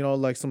fucking, you know,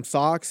 like some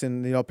socks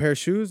and, you know, a pair of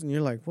shoes, and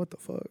you're like, what the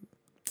fuck?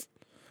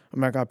 I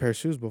mean, I got a pair of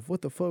shoes, but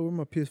what the fuck? Where's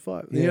my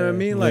PS5? You know what I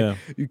mean? Like,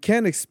 you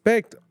can't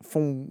expect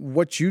from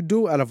what you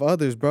do out of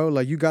others, bro.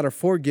 Like, you got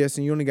 4 gifts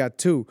and you only got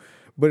 2.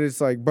 But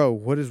it's like, bro,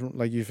 what is,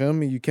 like, you feel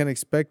me? You can't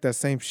expect that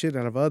same shit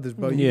out of others,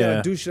 bro. You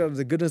gotta do shit out of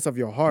the goodness of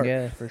your heart.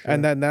 Yeah, for sure.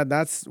 And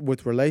that's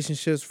with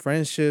relationships,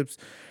 friendships,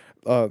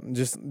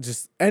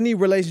 just any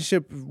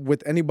relationship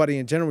with anybody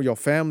in general, your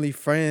family,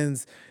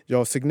 friends,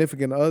 your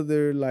significant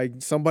other, like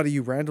somebody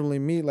you randomly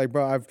meet. Like,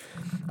 bro,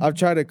 I've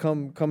tried to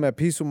come at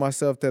peace with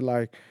myself that,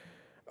 like,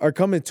 or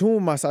come in tune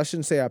with myself. I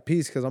shouldn't say at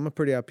peace because I'm a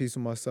pretty at peace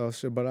with myself,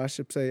 shit, but I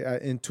should say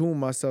in tune with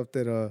myself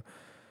that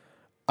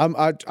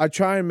I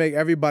try and make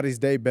everybody's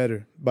day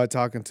better by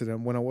talking to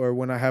them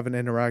when I have an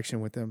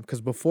interaction with them. Because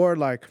before,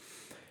 like,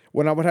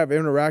 when I would have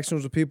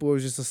interactions with people, it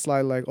was just a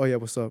slight like, oh yeah,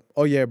 what's up?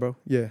 Oh yeah, bro,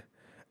 yeah.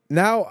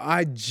 Now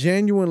I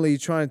genuinely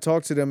try and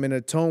talk to them in a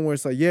tone where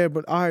it's like, yeah,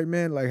 but all right,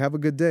 man, like, have a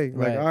good day.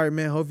 Like, all right,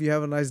 man, hope you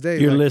have a nice day.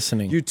 You're like,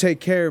 listening. You take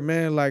care,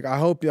 man. Like, I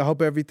hope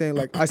everything,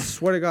 like, I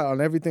swear to God, on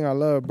everything I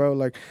love, bro.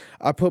 Like,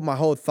 I put my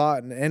whole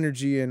thought and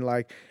energy and,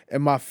 like,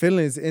 and my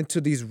feelings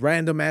into these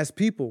random ass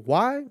people.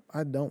 Why?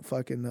 I don't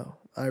fucking know.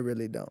 I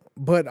really don't.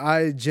 But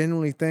I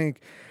genuinely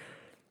think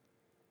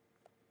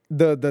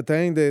the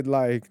thing that,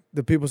 like,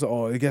 the people say,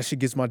 oh, I guess she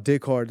gets my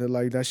dick hard, that,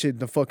 like, that shit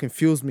that fucking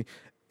fuels me,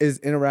 is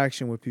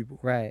interaction with people.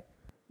 Right.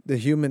 The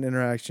human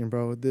interaction,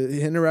 bro. The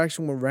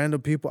interaction with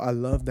random people, I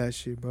love that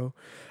shit, bro.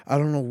 I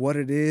don't know what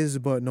it is,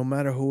 but no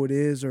matter who it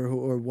is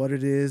or what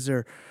it is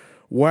or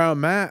where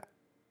I'm at,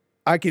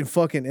 I can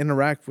fucking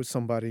interact with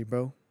somebody,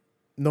 bro.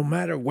 No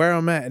matter where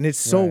I'm at. And it's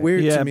so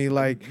weird to me.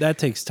 Like, that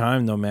takes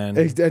time though, man.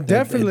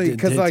 Definitely.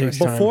 Because, like, takes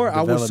time, before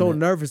I was so development.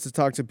 nervous to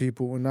talk to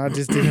people, and I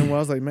just didn't. Well, I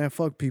was like, man,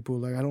 fuck people.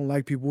 Like, I don't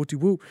like people. Wooty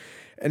woo.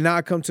 And now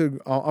I come to,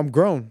 I'm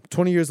grown,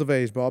 20 years of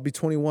age, bro. I'll be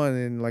 21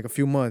 in like a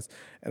few months.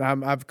 And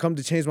I've come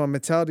to change my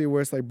mentality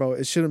where it's like, bro,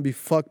 it shouldn't be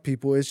fuck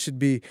people. It should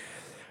be,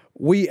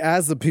 we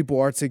as the people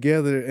are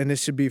together, and it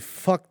should be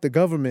fuck the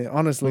government,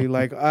 honestly.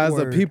 Like, as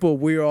a people,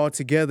 we're all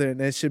together, and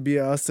it should be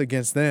us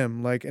against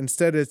them. Like,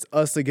 instead it's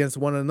us against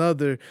one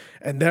another,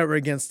 and they're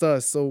against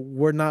us. So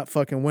we're not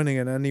fucking winning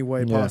in any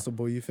way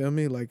possible. You feel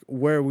me? Like,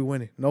 where are we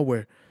winning?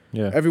 Nowhere.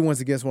 Yeah. Everyone's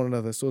against one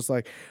another. So it's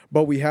like,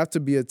 but we have to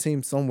be a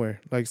team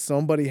somewhere. Like,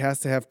 somebody has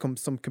to have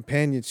some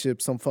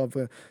companionship, some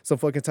fucking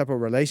type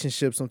of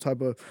relationship, some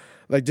type of,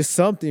 like, just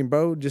something,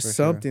 bro. Just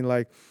something.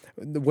 Like,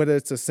 whether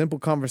it's a simple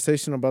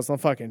conversation about some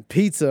fucking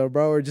pizza,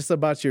 bro, or just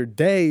about your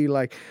day,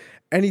 like,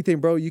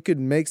 anything, bro. You could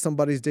make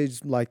somebody's day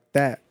just like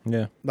that.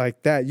 Yeah.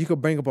 Like that. You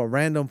could bring up a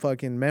random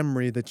fucking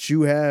memory that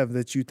you have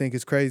that you think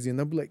is crazy, and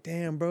they'll be like,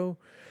 damn, bro,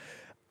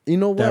 You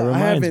know what? That reminds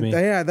I haven't. me.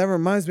 Yeah, that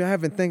reminds me. I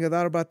haven't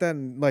thought about that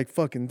in like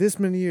fucking this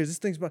many years. This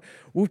thing's about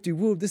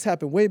whoop-de-whoop. This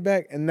happened way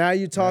back, and now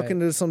you're talking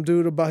to some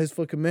dude about his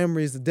fucking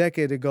memories a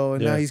decade ago,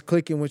 and now he's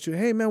clicking with you.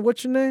 Hey man,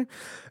 what's your name?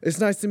 It's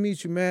nice to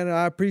meet you, man.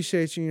 I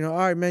appreciate you. You know, all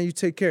right, man. You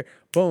take care.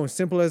 Boom,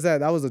 simple as that.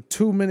 That was a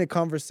 2-minute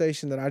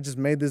conversation that I just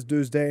made this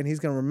dude's day, and he's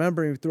gonna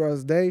remember him throughout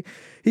his day.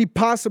 He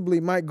possibly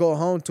might go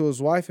home to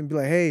his wife and be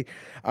like, "Hey,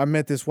 I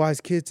met this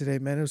wise kid today,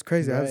 man. It was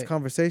crazy. I had this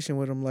conversation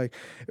with him. Like,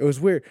 it was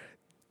weird."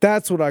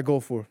 That's what I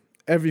go for.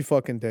 Every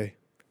fucking day.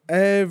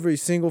 Every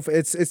single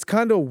it's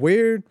kind of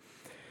weird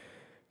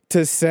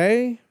to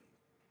say,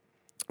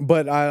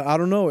 but I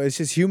don't know. It's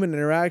just human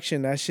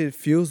interaction. That shit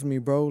fuels me,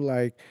 bro.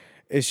 Like,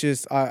 it's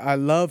just I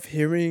love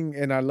hearing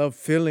and I love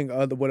feeling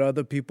what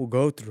other people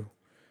go through.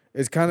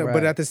 It's kind of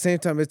but at the same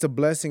time it's a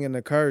blessing and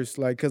a curse.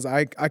 Like, cause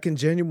I can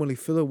genuinely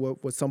feel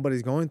what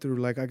somebody's going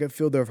through. Like, I can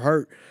feel their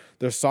hurt,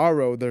 their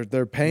sorrow,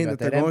 their pain that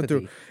they're going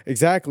through.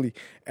 Exactly.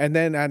 And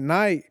then at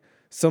night,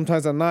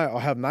 sometimes at night I'll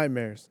have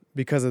nightmares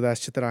because of that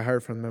shit that I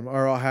heard from them,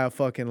 or I'll have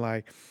fucking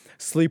like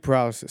sleep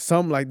paralysis,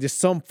 some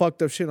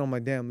fucked up shit. I'm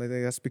like, damn,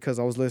 that's because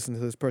I was listening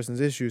to this person's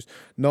issues.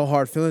 No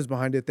hard feelings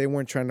behind it. They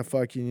weren't trying to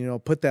fucking,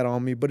 put that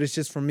on me, but it's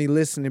just for me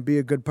listening and be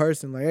a good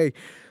person. Like, hey,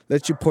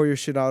 let you pour your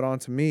shit out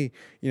onto me.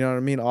 You know what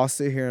I mean? I'll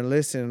sit here and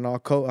listen, and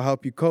I'll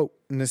help you cope.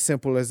 And as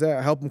simple as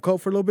that, help them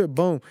cope for a little bit.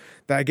 Boom,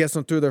 that gets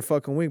them through their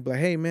fucking week. But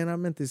like, hey man, I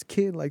met this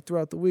kid like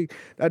throughout the week.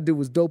 That dude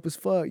was dope as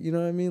fuck. You know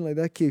what I mean? Like,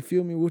 that kid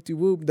feel me, whoop-de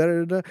whoop, da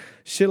da da,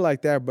 shit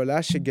like that. But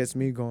that shit gets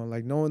me going.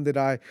 Like, knowing that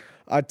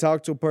I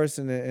talked to a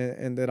person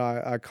and that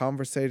I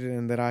conversated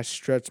and that I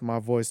stretched my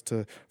voice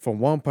from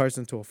one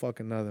person to a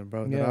fucking another,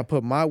 bro. Yeah. That I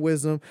put my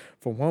wisdom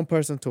from one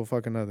person to a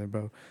fucking another,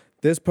 bro.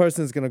 This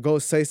person's gonna go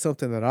say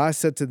something that I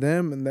said to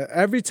them, and that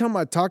every time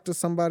I talk to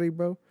somebody,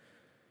 bro,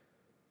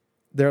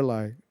 they're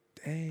like,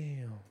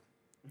 damn.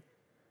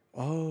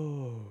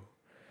 Oh.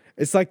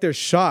 It's like they're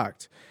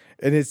shocked.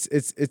 And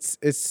it's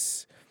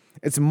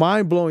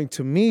mind-blowing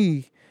to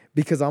me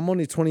because I'm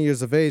only 20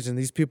 years of age and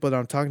these people that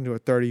I'm talking to are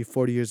 30,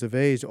 40 years of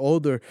age,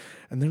 older,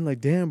 and they're like,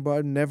 damn, bro,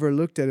 I never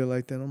looked at it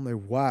like that. I'm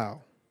like,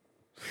 wow.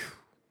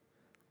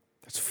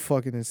 That's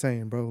fucking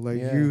insane, bro. Like,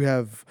 you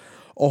have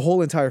a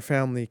whole entire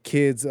family,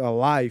 kids, a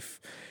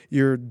life.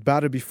 You're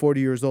about to be 40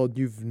 years old.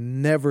 You've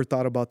never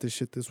thought about this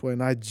shit this way.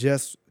 And I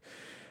just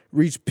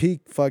reached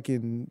peak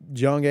fucking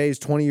young age,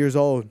 20 years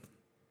old.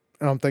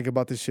 And I'm thinking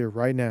about this shit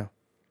right now.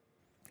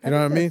 You know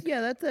what I mean?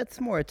 Yeah,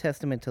 that's more a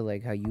testament to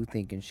like how you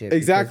think and shit.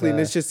 Exactly, because,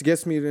 and it just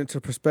gets me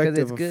into perspective.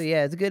 Because it's good.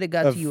 Yeah, it's good it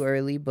got to you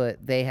early,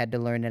 but they had to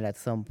learn it at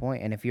some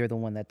point. And if you're the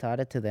one that taught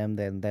it to them,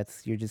 then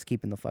you're just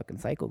keeping the fucking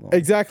cycle going.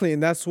 Exactly,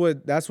 and that's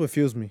what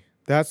fuels me.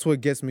 That's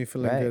what gets me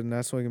feeling good, and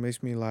that's what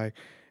makes me like,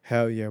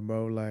 hell yeah,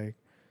 bro. Like,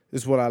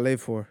 this is what I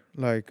live for.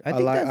 Like,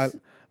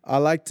 I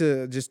like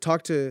to just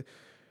talk to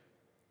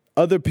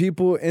other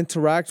people,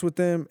 interact with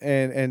them,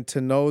 and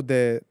to know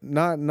that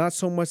not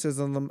so much as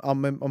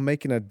I'm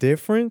making a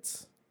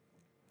difference,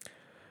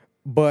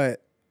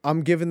 but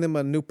I'm giving them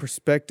a new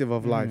perspective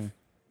of life.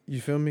 You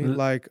feel me?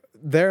 Like,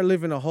 they're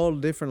living a whole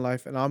different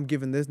life, and I'm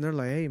giving this, and they're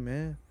like, hey,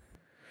 man,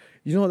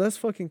 that's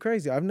fucking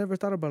crazy. I've never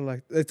thought about it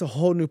like that. It's a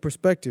whole new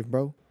perspective,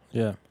 bro.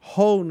 Yeah.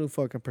 Whole new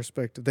fucking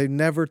perspective. They've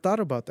never thought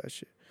about that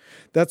shit.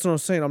 That's what I'm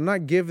saying. I'm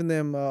not giving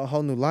them a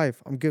whole new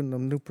life. I'm giving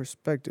them new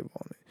perspective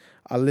on it.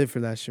 I live for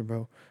that shit,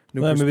 bro.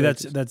 Well, maybe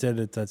that's it.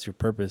 That's your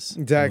purpose.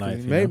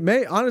 Exactly.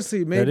 Life,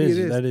 honestly, maybe it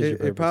is. That is your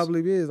purpose. It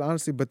probably is,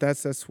 honestly. But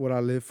that's what I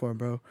live for,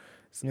 bro.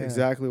 It's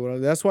exactly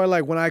what. That's why,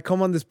 like, when I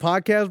come on this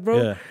podcast,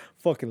 bro,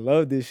 fucking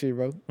love this shit,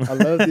 bro. I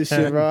love this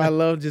shit, bro. I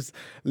love just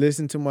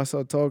listening to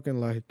myself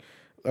talking, like,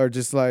 or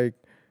just like,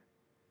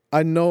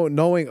 I know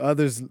knowing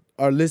others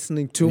are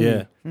listening to me.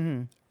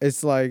 Mm-hmm.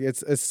 It's like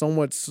it's so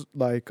much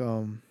like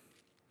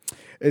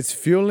it's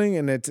fueling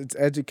and it's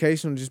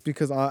educational just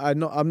because I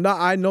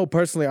know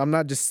personally I'm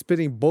not just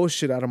spitting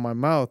bullshit out of my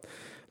mouth.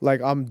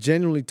 Like, I'm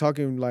genuinely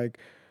talking like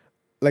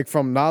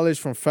from knowledge,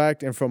 from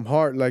fact, and from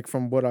heart, like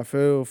from what I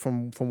feel,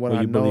 from what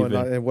I know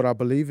and what I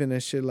believe in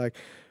and shit. Like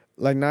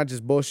not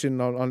just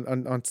bullshitting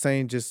on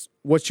saying just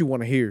what you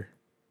want to hear.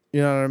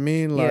 You know what I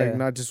mean? Like,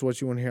 not just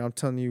what you want to hear. I'm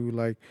telling you,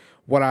 like,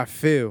 what I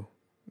feel.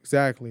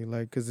 Exactly.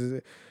 Like,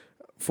 because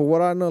for what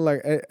I know,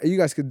 like, you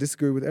guys could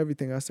disagree with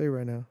everything I say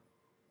right now,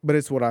 but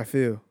it's what I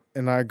feel.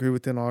 And I agree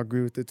with it, and I'll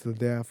agree with it to the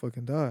day I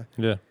fucking die.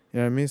 Yeah. You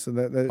know what I mean? So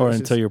that or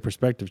until your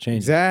perspective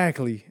changes.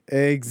 Exactly.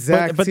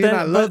 But see, then,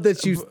 I love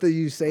that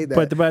you say that.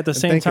 But at the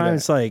same time,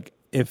 it's like,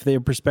 if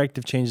their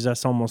perspective changes,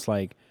 that's almost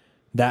like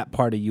that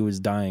part of you is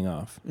dying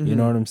off. Mm-hmm. You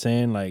know what I'm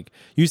saying? Like,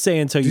 you say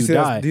until you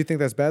die. Do you think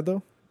that's bad,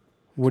 though?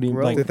 What do you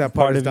like? That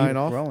part is dying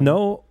off?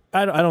 No,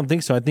 I don't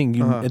think so. I think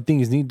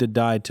things need to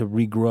die to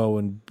regrow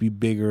and be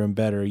bigger and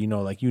better.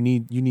 Like, you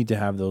need to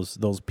have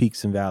those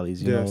peaks and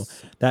valleys. You know,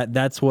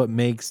 that's what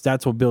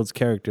builds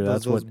character.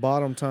 That's those what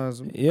bottom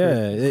times.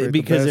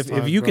 Because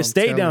if you could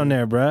stay down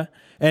there, bruh.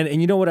 And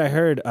you know what I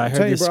heard? I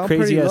heard this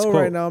crazy ass quote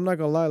right now. I'm not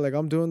gonna lie. Like,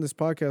 I'm doing this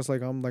podcast.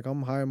 Like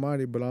I'm high and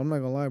mighty, but I'm not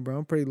gonna lie, bro.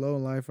 I'm pretty low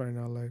in life right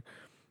now. Like,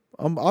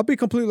 I'll be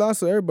completely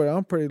honest with everybody.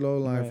 I'm pretty low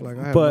life. Like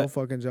I have But- no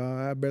fucking job.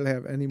 I barely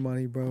have any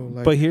money, bro.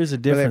 Like, But here's the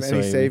barely have difference.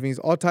 any though, Avery. savings,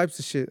 all types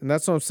of shit. And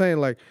that's what I'm saying.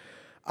 Like,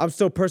 I'm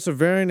still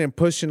persevering and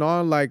pushing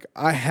on. Like,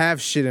 I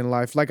have shit in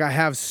life. Like, I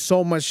have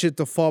so much shit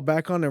to fall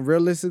back on. And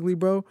realistically,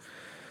 bro,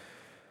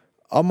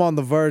 I'm on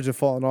the verge of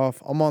falling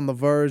off. I'm on the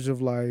verge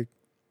of like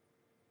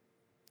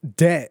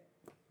debt.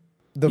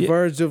 The Yeah.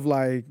 verge of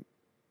like,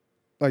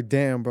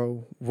 damn,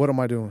 bro, what am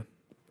I doing?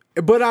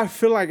 But I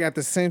feel like at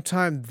the same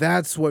time,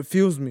 that's what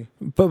fuels me.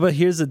 But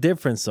here's the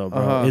difference, though, bro.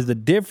 Uh-huh. Is the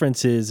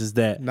difference is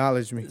that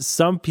Acknowledge me.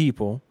 some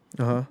people.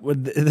 Uh-huh.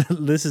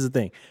 This is the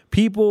thing.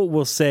 People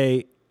will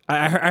say,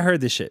 I heard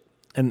this shit,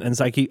 and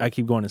so I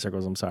keep going in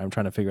circles. I'm sorry. I'm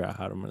trying to figure out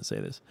how I'm going to say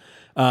this.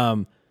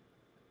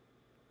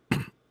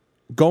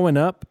 Going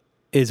up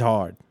is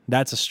hard.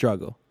 That's a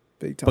struggle.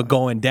 Big time. But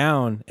going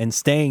down and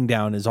staying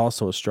down is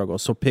also a struggle.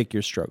 So pick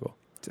your struggle.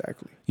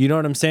 Exactly. You know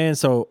what I'm saying?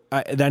 So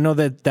I know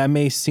that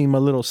may seem a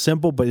little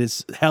simple, but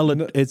it's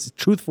it's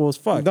truthful as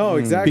fuck. No,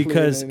 exactly.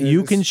 Because And you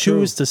it's can true.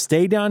 choose to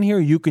stay down here.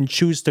 You can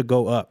choose to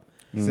go up.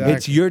 Exactly.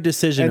 It's your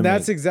decision. And to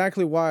that's make.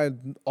 exactly why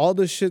all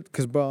this shit,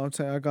 because, bro, I'm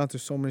saying I've gone through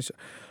so many shit.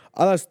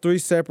 I lost 3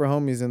 separate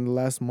homies in the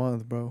last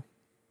month, bro.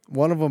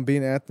 One of them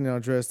being Anthony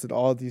Andres, that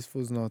all these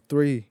fools know.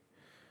 3.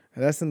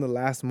 And that's in the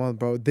last month,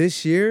 bro.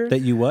 This year, that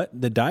you what?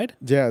 That died?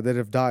 yeah, that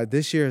have died.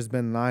 This year has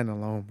been 9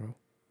 alone, bro.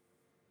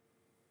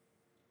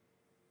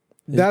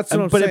 That's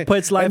what I'm but saying. it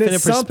puts life And in a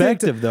it's something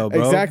perspective, though,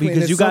 bro. Exactly. and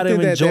Because it's you got to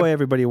something that- enjoy that-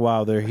 everybody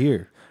while they're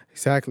here.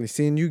 Exactly.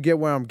 See, and you get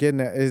where I'm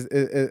getting at is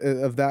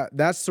of that.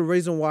 That's the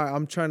reason why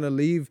I'm trying to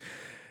leave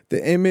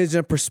the image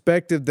and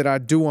perspective that I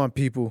do on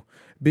people,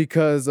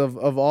 because of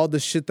all the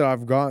shit that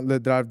I've gone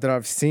that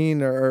I've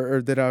seen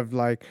or that I've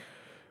like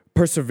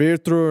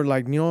persevered through, or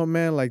like, you know what,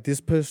 man, like this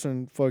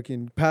person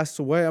fucking passed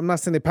away. I'm not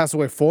saying they passed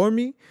away for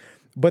me,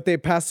 but they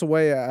passed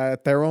away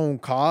at their own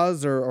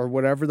cause or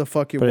whatever the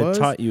fuck it But was.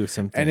 it taught you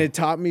something. And it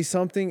taught me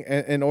something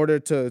in order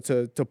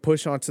to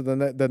push on to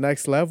the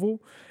next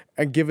level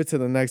and give it to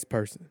the next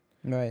person.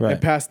 Right. Right.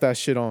 And pass that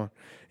shit on.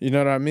 You know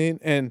what I mean?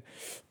 And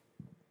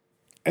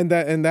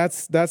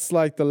that's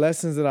like the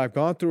lessons that I've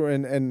gone through,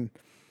 and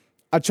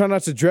I try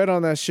not to dread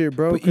on that shit,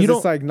 bro. But you Because don't-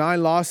 it's like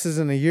 9 losses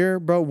in a year,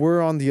 bro.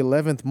 We're on the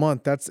 11th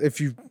month. That's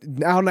if you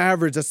on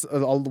average, that's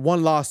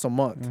 1 loss a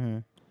month.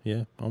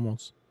 Yeah,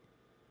 almost.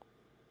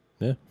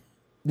 Yeah.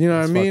 You know what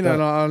I That's mean? fucked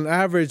And up. on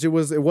average, it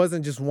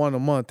wasn't just 1 a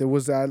month. It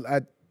was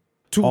at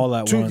two, All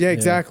at two, once. yeah, Yeah,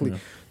 exactly. yeah.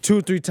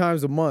 2-3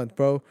 times a month,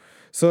 bro.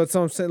 So it's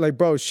what I'm saying. Like,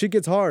 bro, shit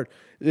gets hard.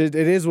 It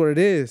is what it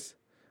is.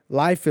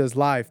 Life is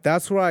life.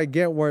 That's where I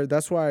get where.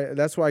 That's why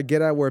I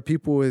get at where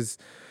people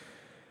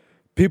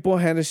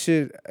handle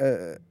shit.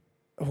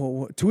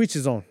 To each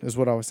his own is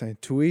what I was saying.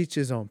 To each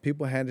his own.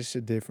 People handle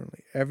shit differently.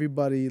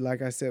 Everybody,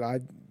 like I said,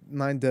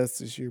 9 deaths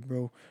this year,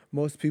 bro.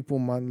 Most people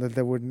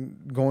that were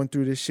going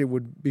through this shit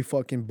would be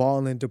fucking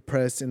balling,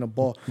 depressed in a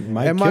ball.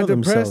 Might Am kill I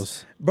depressed?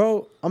 themselves.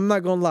 Bro, I'm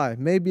not gonna lie.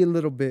 Maybe a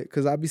little bit,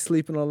 because I be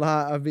sleeping a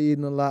lot. I be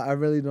eating a lot. I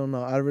really don't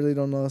know. I really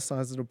don't know the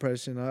signs of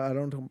depression. I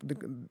don't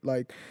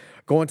like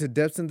go into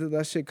depths into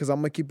that shit, because I'm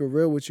gonna keep it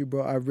real with you,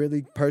 bro. I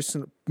really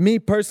me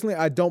personally,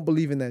 I don't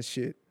believe in that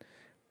shit.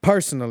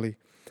 Personally.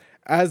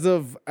 As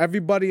of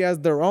everybody has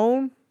their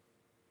own,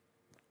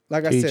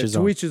 like I To each said, his to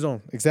own. each his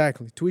own.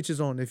 Exactly. To each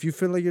his own. If you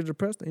feel like you're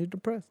depressed, then you're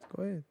depressed.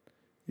 Go ahead.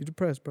 You're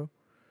depressed, bro.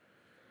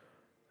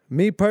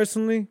 Me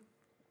personally,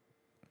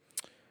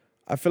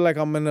 I feel like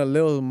I'm in a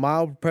little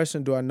mild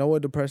depression. Do I know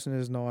what depression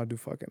is? No, I do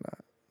fucking not.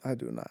 I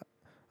do not.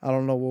 I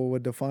don't know what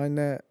would define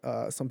that.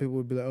 Some people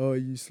would be like, "Oh,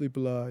 you sleep a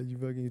lot,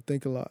 you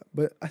think a lot,"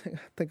 but I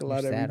think a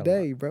lot You're every sad a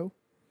day, bro.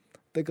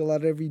 Think a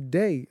lot every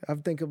day.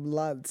 I've think a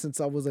lot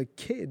since I was a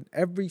kid.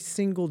 Every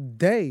single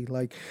day.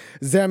 Like,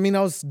 does that mean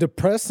I was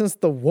depressed since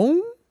the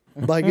womb?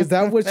 Like, is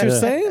that what you're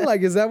saying?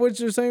 Like, is that what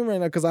you're saying right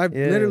now? Because I've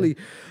literally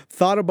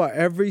thought about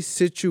every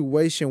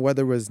situation,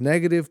 whether it was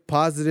negative,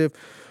 positive,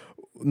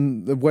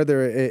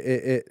 whether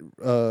it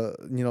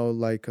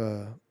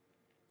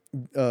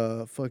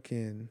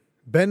fucking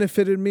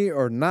benefited me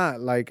or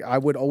not. Like, I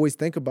would always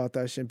think about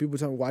that shit. And people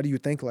tell me, why do you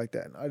think like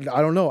that?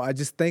 I don't know. I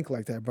just think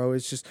like that, bro.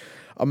 It's just,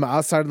 I'm an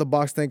outside of the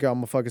box thinker.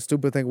 I'm a fucking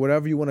stupid thinker.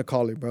 Whatever you want to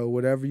call it, bro.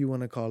 Whatever you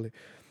want to call it.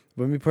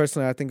 But me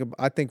personally,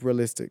 I think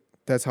realistic.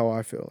 That's how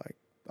I feel like.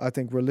 I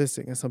think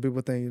realistic. And some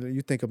people think,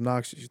 you think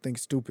obnoxious, you think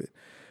stupid.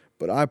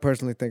 But I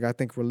personally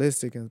think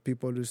realistic, and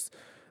people just,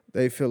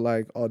 they feel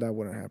like, oh, that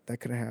wouldn't happen. That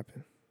couldn't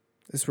happen.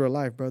 It's real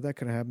life, bro. That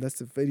couldn't happen. That's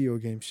the video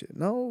game shit.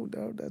 No,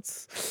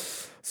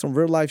 that's some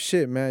real life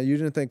shit, man. You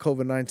didn't think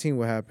COVID-19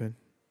 would happen.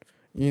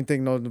 You didn't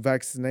think no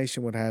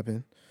vaccination would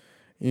happen.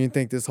 You didn't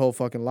think this whole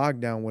fucking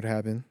lockdown would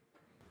happen.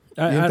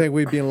 You didn't think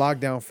we'd be in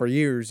lockdown for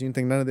years. You didn't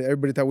think none of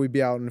everybody thought we'd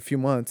be out in a few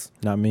months.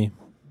 Not me.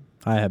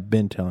 I have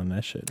been telling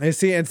that shit. And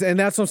see, and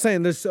that's what I'm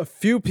saying. There's a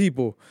few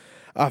people,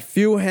 a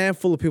few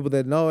handful of people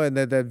that know and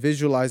that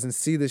visualize and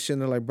see this shit,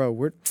 and they're like, bro,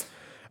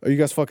 are you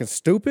guys fucking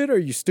stupid or are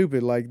you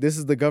stupid? Like, this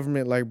is the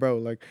government, like, bro,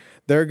 like,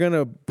 they're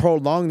gonna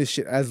prolong this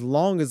shit as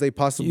long as they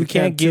possibly You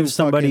can. can't give to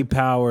somebody fucking-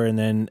 power and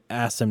then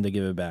ask them to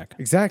give it back.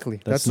 Exactly.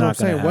 That's what I'm not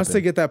gonna saying. Once they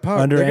happen. get that power,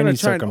 Under they're gonna any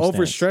try and circumstance.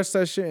 overstress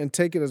that shit and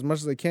take it as much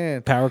as they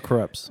can. Power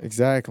corrupts.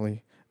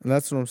 Exactly. And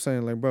that's what I'm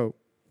saying. Like, bro,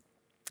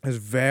 there's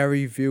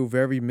very few,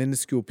 very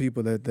minuscule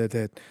people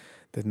that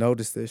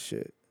notice this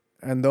shit.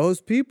 And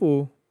those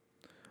people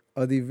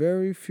are the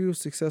very few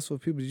successful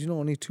people. Did you know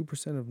only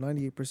 2% of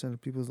 98%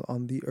 of people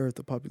on the earth,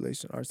 the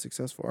population, are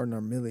successful or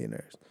are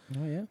millionaires?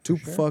 Oh yeah.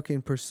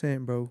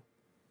 2% bro.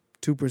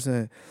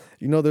 2%.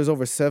 You know there's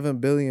over 7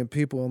 billion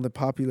people in the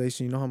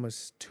population. You know how much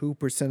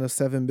 2% of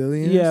 7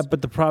 billion is? Yeah,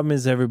 but the problem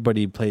is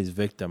everybody plays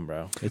victim,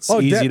 bro. It's Oh,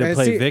 easy to and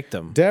play see,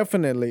 victim.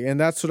 Definitely. And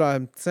that's what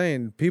I'm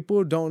saying.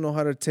 People don't know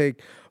how to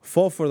take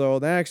fault for their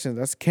own actions.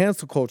 That's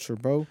cancel culture,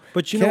 bro.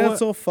 But you know what?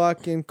 Cancel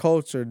fucking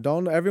culture.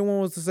 Don't everyone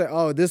wants to say,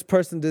 oh, this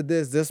person did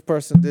this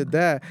person did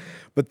that.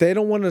 But they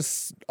don't want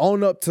to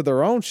own up to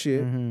their own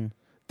shit. Mm-hmm.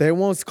 They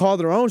won't call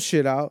their own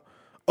shit out.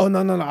 Oh,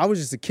 no. I was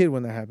just a kid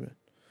when that happened.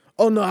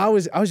 Oh no, I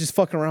was just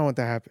fucking around when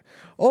that happened.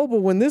 Oh, but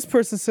when this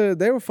person said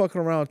they were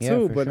fucking around Yeah,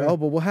 too, for but sure.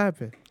 but what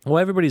happened? Well,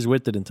 everybody's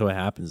with it until it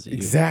happens to you.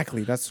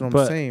 Exactly. That's what I'm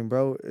But- saying,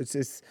 bro.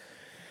 It's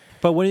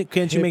But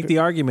can't you make the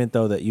argument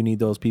though that you need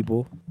those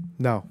people?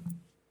 no.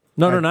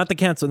 No, not the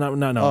cancel. No. Oh,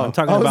 I'm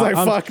talking I was about. like,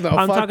 I'm, fuck no,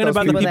 I'm fuck talking those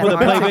about the people people that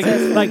that play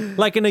aren't victim.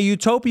 Like in a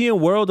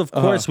utopian world, of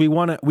course, we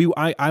want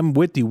to. I'm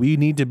with you. We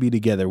need to be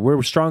together.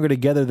 We're stronger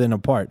together than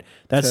apart.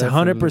 That's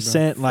Definitely,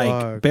 100% bro. like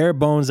Fuck. bare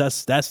bones.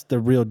 That's the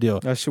real deal.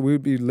 That shit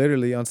would be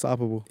literally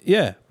unstoppable.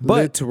 Yeah,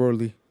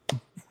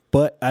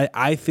 but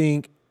I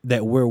think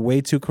that we're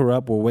way too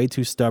corrupt. We're way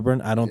too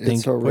stubborn. I don't think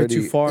It's already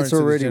too far It's into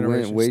the already went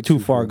generations. way too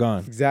far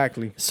gone.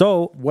 Exactly.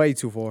 So Way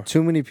too far.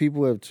 Too many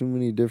people have too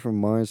many different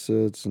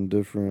mindsets and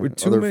different. We're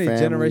too other many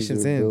families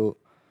generations are in. built.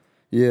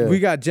 Yeah, We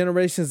got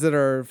generations that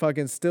are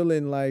fucking still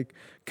in like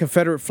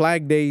Confederate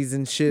flag days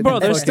and shit. bro,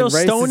 and they're fucking still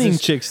races stoning and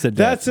chicks to death.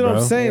 That's what bro.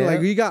 I'm saying. Yeah. Like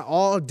we got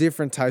all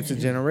different types of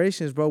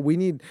generations, bro. We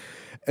need,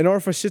 in order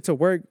for shit to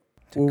work,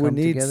 we would come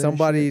need together and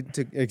somebody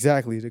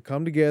to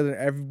come together.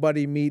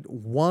 Everybody meet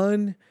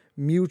one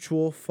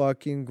mutual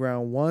fucking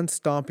ground, one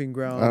stomping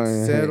ground, Oh,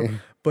 yeah. settle.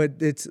 But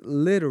it's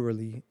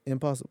literally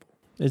impossible.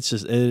 It's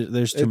just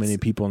there's too many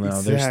It's- people now.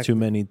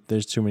 exactly.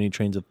 There's too many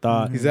trains of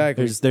thought.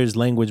 Exactly. There's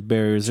language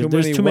barriers. Too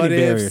There's many too many what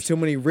ifs, barriers. too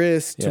many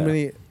risks, too Yeah.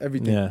 many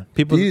everything. Yeah,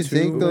 people. Do you too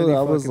think though many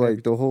that was fucking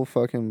like the whole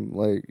fucking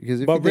like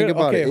because if But you think real-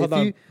 about okay, it, hold if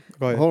on. you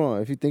Go ahead. hold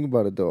on, if you think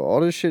about it though, all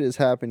this shit is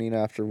happening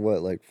after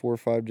what like 4 or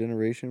 5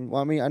 generations. Well,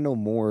 I mean, I know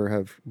more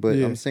have, but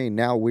Yeah. I'm saying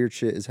now weird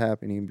shit is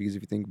happening because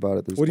if you think about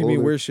it, there's What do you mean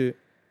older- weird shit?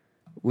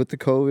 with the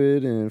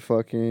COVID and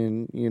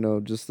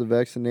fucking just the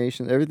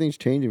vaccination, everything's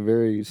changing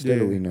very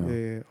steadily now.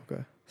 Yeah,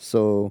 okay.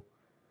 So,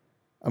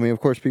 I mean, of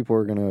course, people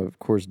are gonna, of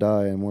course,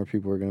 die, and more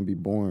people are gonna be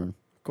born.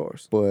 Of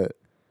course. But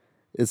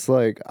it's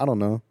like I don't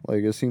know.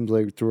 Like it seems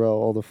like throughout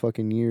all the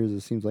fucking years,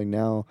 it seems like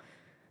now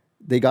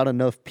they got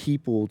enough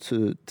people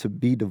to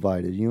be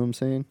divided. You know what I'm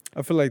saying?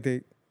 I feel like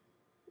they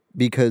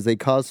Because they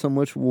caused so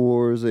much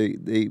wars.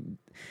 They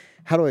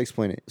how do I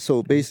explain it?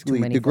 So basically,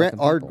 many fucking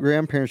our people.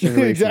 grandparents'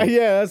 generation, exactly.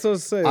 Yeah, that's what I'm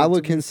saying. I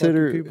would Too many fucking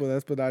consider- people.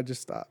 That's what I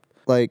just stopped.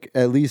 like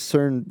at least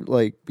certain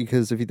like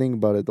because if you think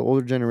about it, the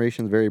older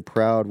generation is very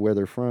proud where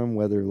they're from,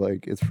 whether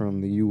like it's from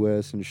the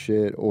U.S. and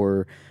shit,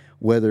 or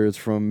whether it's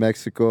from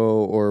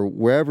Mexico or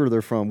wherever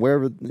they're from,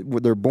 wherever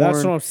they're born.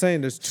 That's what I'm saying.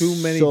 There's too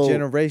many So,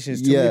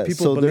 generations. Too yeah, many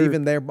people so believe they're-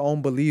 in their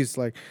own beliefs.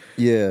 Like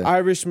Yeah,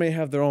 Irish may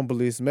have their own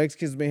beliefs.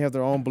 Mexicans may have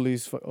their own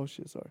beliefs. Oh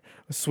shit, sorry.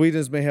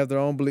 Swedes may have their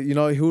own beliefs. You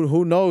know,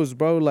 who knows,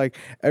 bro? Like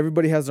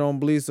everybody has their own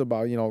beliefs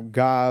about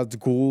gods,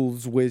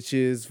 ghouls,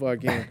 witches,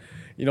 fucking.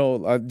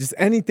 Just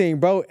anything,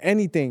 bro.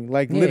 Anything.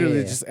 Like Yeah, literally,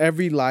 yeah. just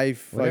every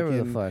life, Whatever the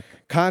fucking fuck.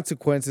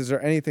 consequences or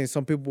anything.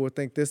 Some people would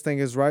think this thing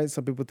is right.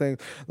 Some people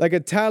think like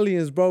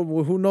Italians, bro.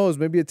 Well, who knows?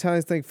 Maybe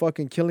Italians think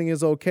fucking killing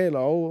is okay.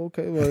 Like, oh,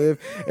 okay. Well,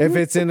 if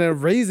it's in a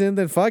reason,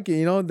 then fuck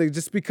it.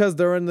 Just because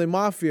they're in the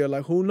mafia,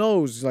 like who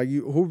knows? Like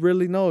who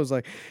really knows?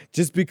 Like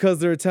just because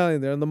they're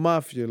Italian, they're in the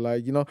mafia.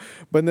 Like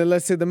But then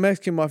let's say the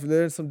Mexican mafia,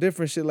 they're in some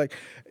different shit. Like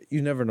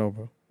you never know,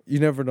 bro. You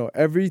never know.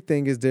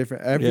 Everything is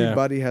different.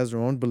 Everybody has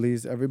their own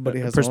beliefs. Everybody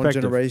has their own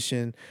Perspective.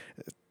 generation.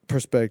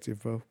 Perspective,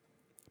 bro.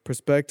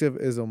 Perspective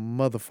is a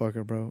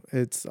motherfucker, bro.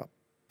 It's a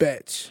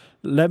bitch.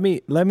 Let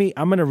me.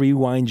 I'm gonna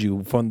rewind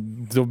you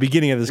from the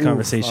beginning of this Oof,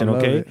 conversation. I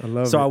love Okay. it. I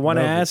love so it. I want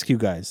to Love it. ask you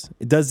guys: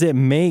 does it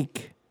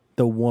make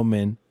the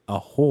woman a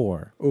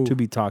whore Ooh. to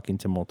be talking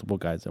to multiple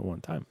guys at one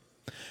time?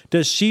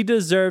 Does she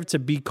deserve to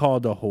be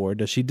called a whore?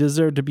 Does she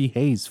deserve to be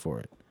hazed for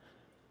it?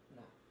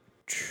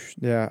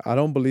 Yeah, I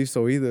don't believe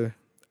so either.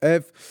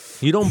 If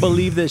You don't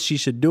believe that she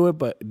should do it,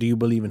 but do you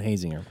believe in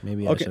hazing her?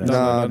 Maybe I okay, should no,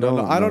 ask. no, no,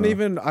 no, Nah, I don't no.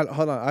 even.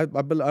 Hold on.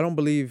 I don't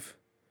believe.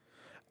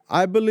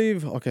 I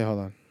believe. Okay, hold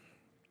on.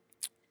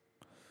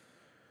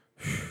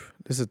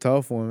 This is a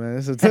tough one, man.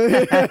 This is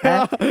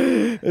tough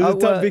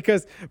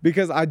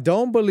because I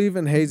don't believe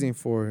in hazing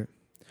for it.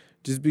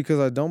 Just because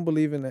I don't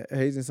believe in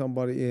hazing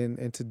somebody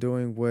into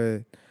doing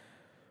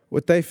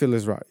what they feel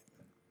is right.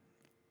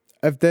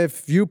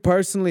 if you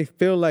personally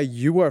feel like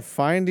you are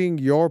finding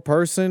your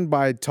person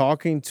by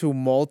talking to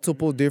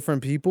multiple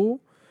different people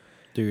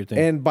Do your thing.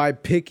 and by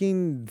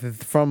picking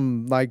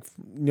from like,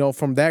 you know,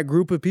 from that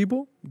group of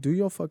people, do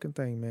your fucking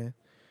thing, man.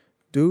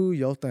 Do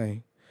your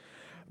thing.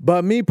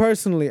 But me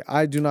personally,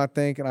 I do not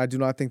think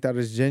that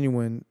is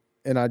genuine,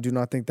 and I do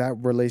not think that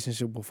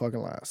relationship will fucking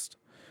last.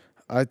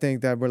 I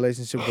think that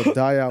relationship will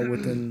die out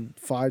within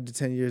 5 to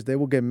 10 years. They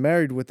will get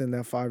married within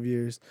that 5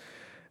 years.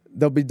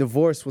 They'll be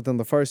divorced within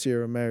the first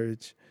year of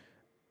marriage.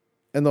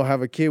 And they'll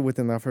have a kid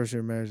within that first year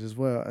of marriage as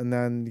well. And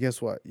then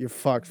guess what? You're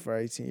fucked for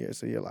 18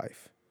 years of your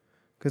life.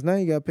 Because now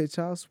you got to pay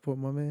child support,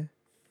 my man.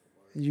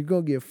 You're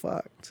going to get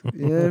fucked.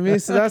 You know what I mean?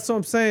 So that's what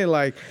I'm saying.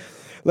 Like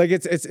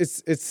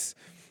it's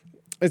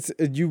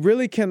you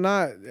really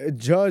cannot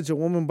judge a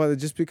woman by it,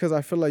 just because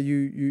I feel like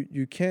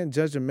you can't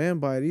judge a man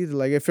by it either.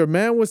 Like if your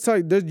man was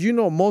talking, you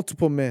know,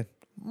 multiple men,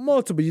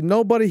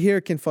 nobody here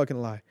can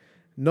fucking lie.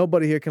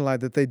 Nobody here can lie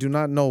that they do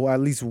not know at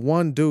least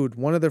one dude,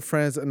 one of their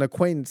friends, an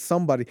acquaintance,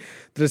 somebody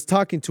that is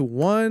talking to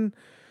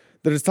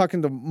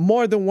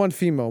more than one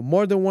female,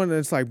 more than one. And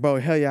it's like, bro,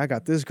 hell yeah, I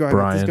got this girl, I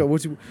got this girl.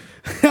 What you?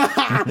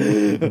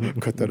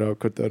 Cut that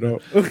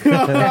out.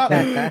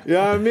 You know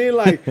what I mean?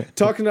 Like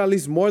talking to at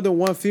least more than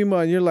one female,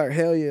 and you're like,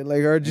 hell yeah, like,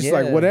 or just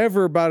like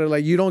whatever about it.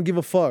 Like you don't give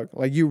a fuck.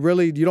 Like you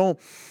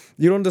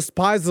don't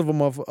despise of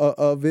them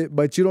of it,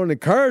 but you don't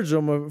encourage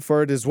them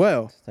for it as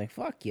well. It's like,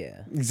 fuck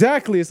yeah.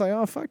 Exactly. It's like,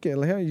 oh, fuck yeah.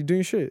 Like, hell, you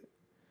doing shit.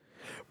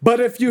 But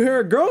if you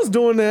hear girls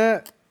doing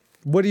that,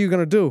 what are you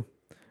going to do?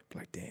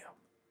 Like, damn,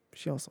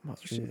 she on some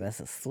other shit. That's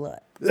a slut.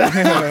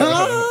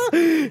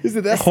 He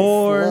said, that's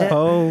Whore,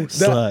 hoe,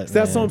 slut.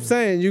 That's what I'm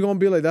saying. You're going to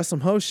be like, that's some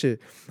hoe shit.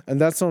 And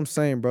that's what I'm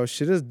saying, bro.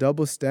 Shit is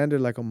double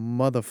standard like a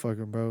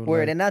motherfucker, bro.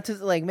 Word, like, and not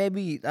just like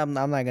maybe I'm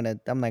not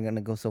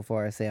gonna go so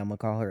far as say I'm gonna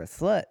call her a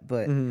slut,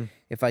 but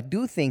if I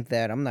do think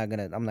that, I'm not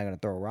gonna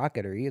throw a rock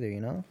at her either, you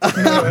know.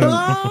 You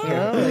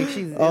know, like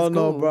she's. oh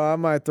no, cool. bro! I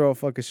might throw a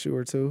fucking shoe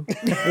or two.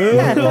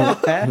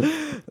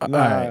 All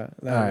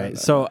right.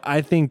 So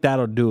I think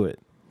that'll do it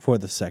for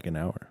the second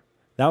hour.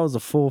 That was a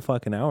full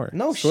fucking hour.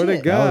 No Swear to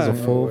shit. God. That was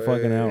a full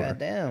fucking hour. God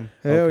damn.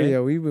 Hell Okay.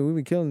 yeah, we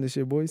been killing this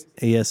shit, boys.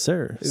 Yes,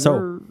 sir. Yes, So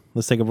sir.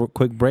 let's take a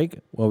quick break.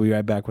 We'll be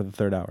right back with the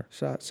third hour.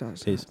 Shot.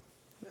 Peace.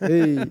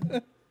 Hey.